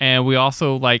 and we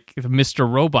also Mr.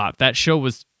 Robot. That show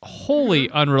was wholly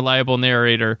unreliable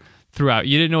narrator throughout.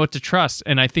 You didn't know what to trust,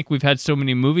 and I think we've had so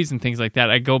many movies and things like that.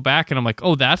 I go back and I'm like,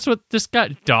 oh, that's what this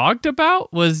got dogged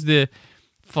about, was the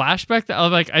flashback. That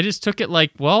I just took it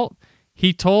well,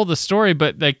 he told the story,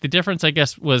 but the difference, I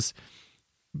guess, was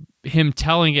him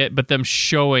telling it, but them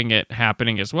showing it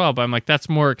happening as well. But I'm like, that's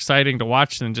more exciting to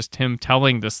watch than just him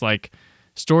telling this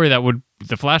story that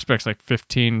the flashback's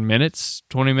 15 minutes,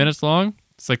 20 minutes long.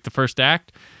 It's the first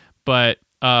act. But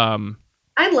I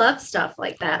love stuff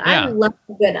like that. Yeah. I love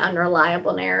a good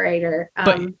unreliable narrator.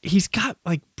 But he's got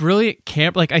brilliant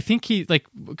camp. I think he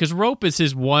because Rope is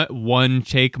his one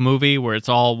take movie where it's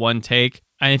all one take.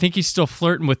 And I think he's still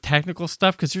flirting with technical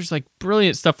stuff because there's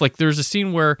brilliant stuff. There's a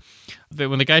scene where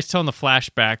when the guy's telling the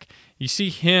flashback, you see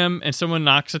him and someone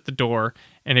knocks at the door,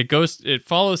 and it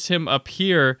follows him up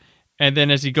here. And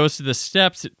then as he goes to the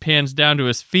steps, it pans down to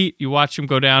his feet. You watch him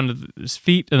go down to his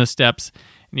feet and the steps,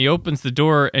 and he opens the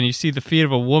door, and you see the feet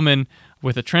of a woman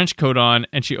with a trench coat on,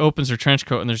 and she opens her trench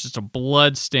coat, and there's just a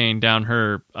blood stain down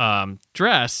her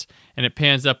dress, and it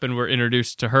pans up, and we're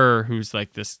introduced to her, who's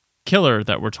this killer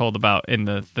that we're told about in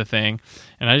the thing.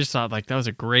 And I just thought that was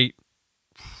a great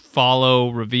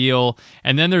follow reveal.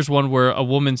 And then there's one where a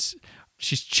woman's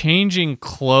she's changing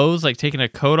clothes, taking a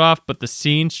coat off, but the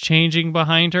scene's changing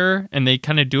behind her, and they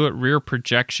kind of do it rear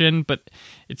projection, but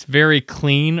it's very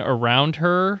clean around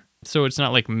her, so it's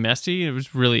not messy. It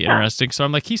was really interesting. So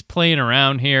I'm he's playing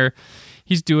around here.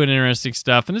 He's doing interesting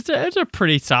stuff, and it's a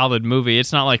pretty solid movie.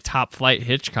 It's not top flight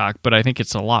Hitchcock, but I think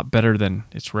it's a lot better than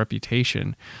its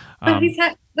reputation. But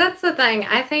that's the thing.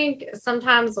 I think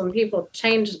sometimes when people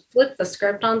flip the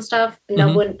script on stuff,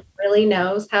 no one really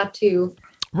knows how to.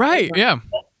 Right, yeah.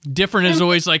 Different is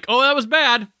always oh, that was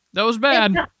bad. That was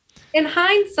bad. in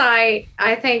hindsight,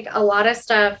 I think a lot of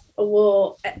stuff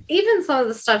will, even some of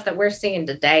the stuff that we're seeing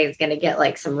today is going to get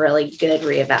like some really good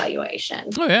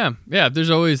reevaluation. Oh yeah. There's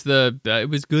always the it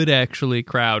was good actually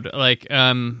crowd. Like,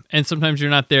 and sometimes you're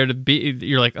not there to be.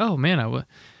 You're like, oh man,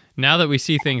 now that we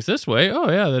see things this way, oh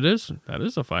yeah, that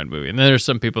is a fine movie. And then there's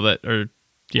some people that are,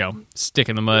 stick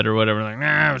in the mud or whatever. Like,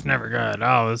 nah, it was never good.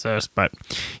 Oh, this. But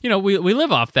we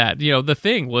live off that. The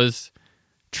Thing was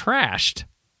trashed.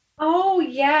 Oh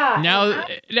yeah.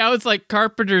 Now it's like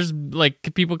Carpenter's,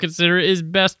 like, people consider it his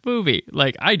best movie.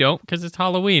 Like, I don't, because it's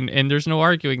Halloween and there's no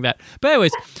arguing that. But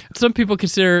anyways, some people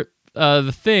consider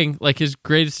The Thing like his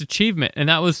greatest achievement, and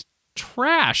that was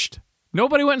trashed.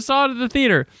 Nobody went and saw it at the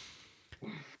theater.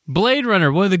 Blade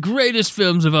Runner, one of the greatest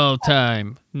films of all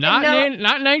time. Not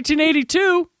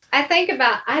 1982. I think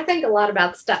a lot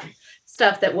about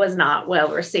stuff that was not well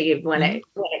received when it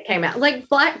came out. Like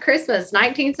Black Christmas,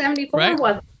 1974 right.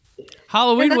 wasn't.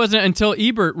 Halloween wasn't until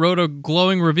Ebert wrote a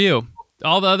glowing review.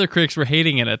 All the other critics were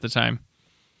hating it at the time.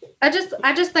 I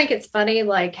just think it's funny,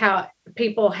 like, how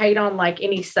people hate on like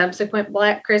any subsequent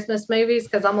Black Christmas movies,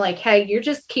 because I'm like, hey, you're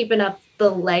just keeping up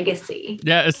the legacy.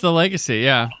 Yeah, it's the legacy.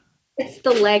 Yeah, it's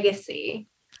the legacy.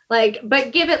 Like,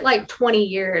 but give it like 20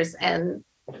 years and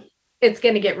it's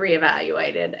going to get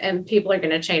reevaluated and people are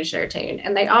going to change their tune.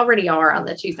 And they already are on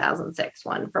the 2006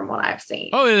 one from what I've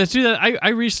seen. Oh, that's true. I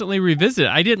recently revisited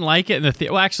it. I didn't like it in the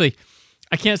theater. Well, actually,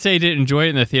 I can't say I didn't enjoy it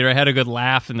in the theater. I had a good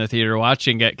laugh in the theater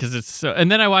watching it because it's so.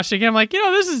 And then I watched it again. I'm like,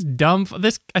 this is dumb.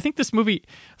 I think this movie.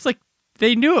 It's like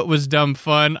they knew it was dumb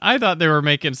fun. I thought they were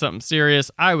making something serious.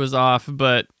 I was off,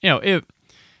 but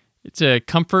it's a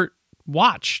comfort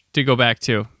watch to go back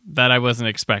to that I wasn't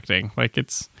expecting. Like,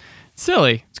 it's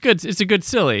silly. It's good. It's a good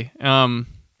silly.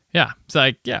 Yeah. It's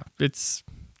like, that's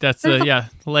the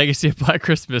legacy of Black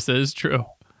Christmas. That is true.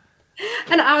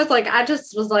 And I was like,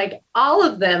 all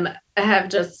of them have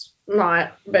just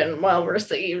not been well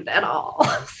received at all.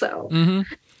 So,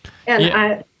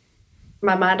 and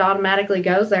my mind automatically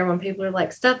goes there when people are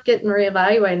like, stuff getting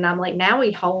reevaluated. And I'm like, now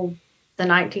we hold the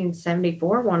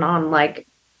 1974 one on like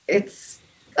it's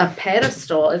a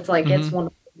pedestal. It's like, it's one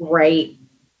of the great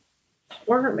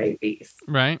horror movies.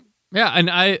 Right. Yeah. And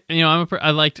I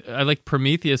liked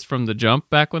Prometheus from the jump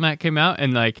back when that came out.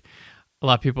 And like, a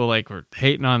lot of people like were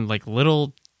hating on like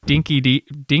little dinky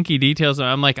details. And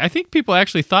I'm like, I think people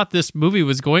actually thought this movie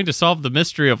was going to solve the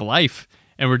mystery of life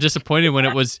and were disappointed when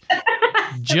it was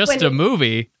just a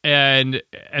movie. And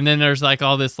then there's like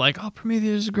all this like, oh,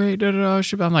 Prometheus is great.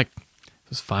 I'm like, it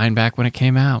was fine back when it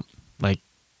came out. Like,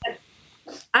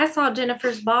 I saw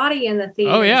Jennifer's Body in the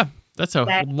theater. Oh yeah, that's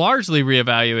a largely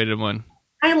reevaluated one.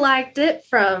 I liked it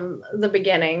from the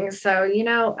beginning. So,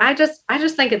 I just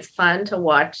think it's fun to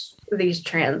watch these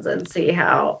trends and see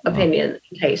how opinion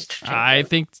and taste changes. I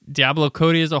think Diablo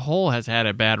Cody as a whole has had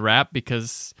a bad rap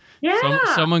because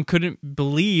someone couldn't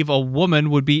believe a woman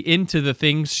would be into the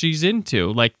things she's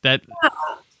into. Like that. Yeah.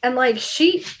 And like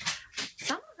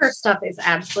some of her stuff is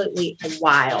absolutely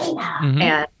wild. Mm-hmm.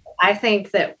 And I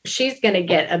think that she's going to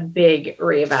get a big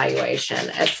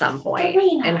reevaluation at some point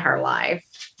in her life.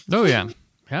 Oh, yeah.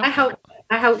 I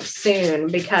hope soon,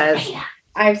 because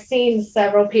I've seen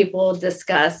several people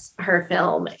discuss her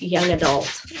film Young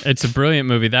Adult. It's a brilliant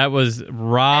movie. That was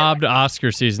robbed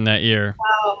Oscar season that year.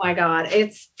 Oh my God.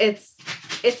 It's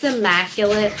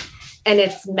immaculate and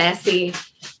it's messy.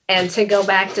 And to go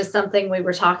back to something we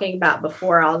were talking about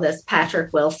before all this,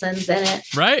 Patrick Wilson's in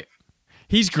it. Right.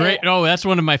 He's great. Oh, that's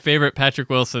one of my favorite Patrick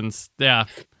Wilsons. Yeah.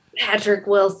 Patrick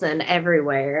Wilson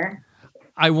everywhere.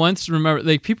 I once remember,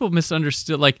 like, people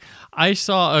misunderstood. Like, I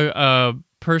saw a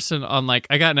person on, like,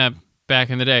 I got in a, back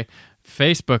in the day,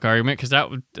 Facebook argument, because that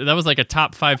was like a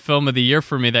top 5 film of the year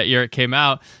for me that year it came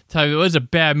out. Telling me it was a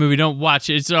bad movie, don't watch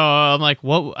it. So I'm like,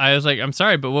 what? I was like, I'm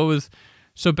sorry, but what was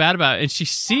so bad about it? And she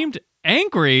seemed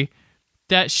angry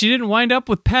that she didn't wind up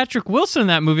with Patrick Wilson in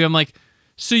that movie. I'm like,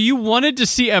 so you wanted to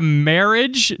see a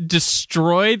marriage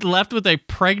destroyed, left with a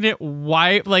pregnant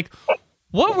wife? Like,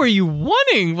 what were you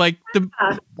wanting? Like,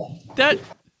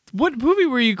 what movie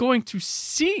were you going to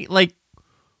see? Like,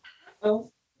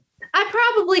 I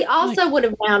probably also would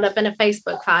have wound up in a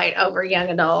Facebook fight over Young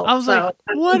Adult. I was like,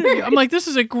 what? I'm like, this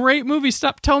is a great movie.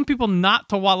 Stop telling people not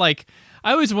to watch. Like,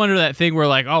 I always wonder that thing where,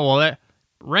 like, oh, well, that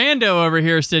rando over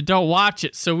here said don't watch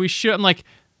it, so we should. I'm like,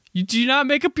 do you not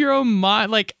make up your own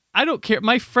mind? Like, I don't care.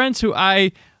 My friends who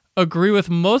I agree with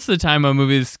most of the time on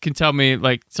movies can tell me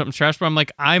like something's trash, but I'm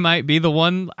like, I might be the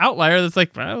one outlier that's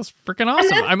like, well, that was freaking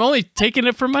awesome. I'm only taking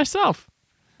it for myself.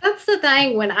 That's the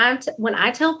thing. When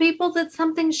I tell people that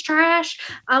something's trash,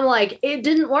 I'm like, it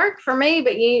didn't work for me,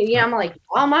 but I'm like,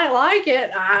 I might like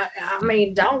it. I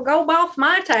mean, don't go off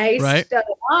my taste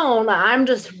alone. I am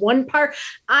just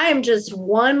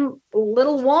one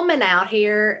little woman out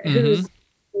here who's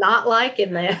not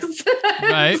liking this.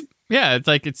 Right. Yeah, it's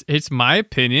like it's my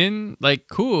opinion. Like,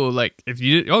 cool. Like, if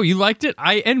you liked it,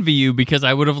 I envy you because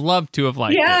I would have loved to have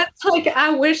liked it. Yeah, it's like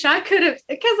I wish I could have,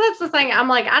 because that's the thing. I'm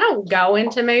like, I don't go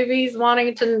into movies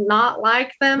wanting to not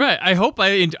like them. Right. I hope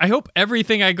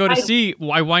everything I go to see,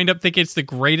 I wind up thinking it's the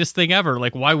greatest thing ever.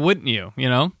 Like, why wouldn't you? You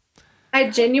know? I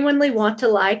genuinely want to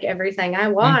like everything I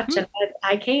watch, and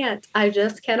I can't. I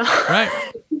just cannot. Right.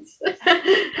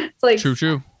 It's like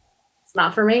true. It's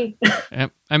not for me.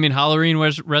 Yep. I mean, Halloween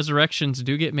Resurrections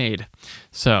do get made.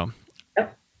 So,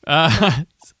 yep.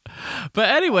 But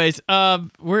anyways,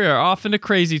 we are off into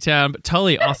Crazy Town. But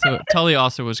Tully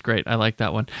also was great. I like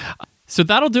that one. So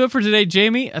that'll do it for today,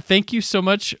 Jamie. Thank you so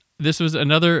much. This was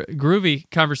another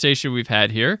groovy conversation we've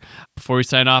had here. Before we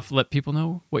sign off, let people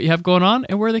know what you have going on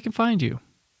and where they can find you.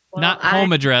 Well, not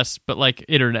home address, but like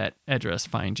internet address,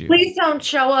 find you. Please don't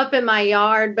show up in my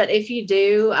yard, but if you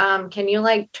do, can you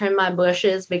like trim my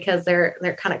bushes, because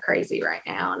they're kind of crazy right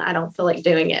now, and I don't feel like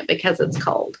doing it because it's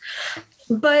cold.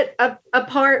 But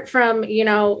apart from,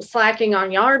 slacking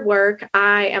on yard work,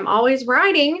 I am always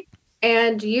writing,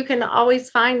 and you can always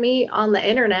find me on the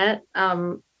internet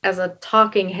as a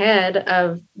talking head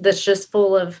that's just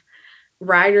full of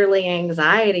writerly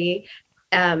anxiety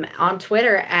on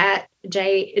Twitter at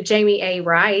Jamie A.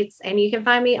 Writes, and you can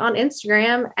find me on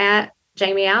Instagram at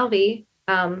Jamie Alvey.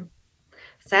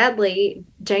 Sadly,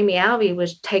 Jamie Alvey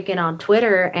was taken on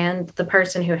Twitter, and the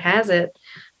person who has it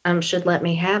should let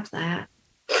me have that.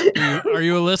 Are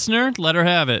you a listener? Let her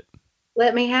have it.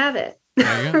 Let me have it.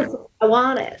 There you go. I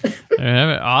want it. There you have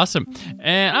it. Awesome.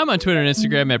 And I'm on Twitter and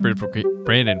Instagram at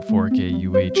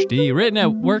Brandon4KUHD. Written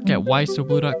at work at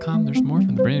whysoblue.com. There's more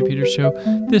from the Brandon Peters Show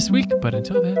this week. But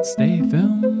until then, stay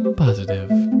film positive.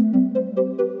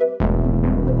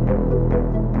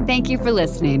 Thank you for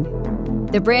listening.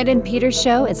 The Brandon Peters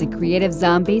Show is a Creative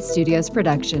Zombie Studios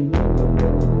production.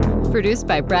 Produced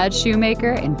by Brad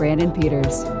Shoemaker and Brandon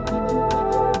Peters.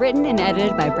 Written and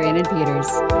edited by Brandon Peters.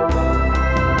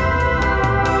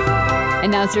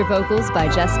 Announcer vocals by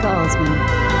Jessica Alsman.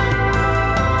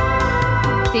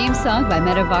 Theme song by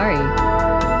Metavari.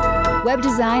 Web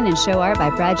design and show art by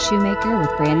Brad Shoemaker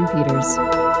with Brandon Peters.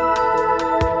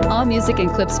 All music and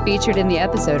clips featured in the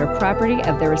episode are property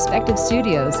of their respective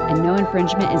studios, and no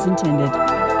infringement is intended.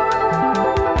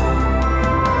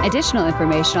 Additional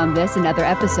information on this and other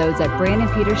episodes at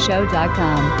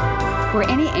BrandonPetersShow.com. For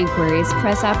any inquiries,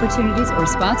 press opportunities, or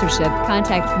sponsorship,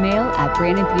 contact mail at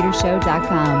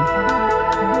BrandonPetersShow.com.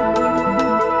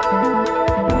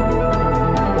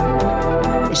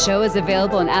 The show is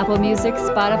available on Apple Music,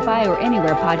 Spotify, or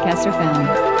anywhere podcasts are found.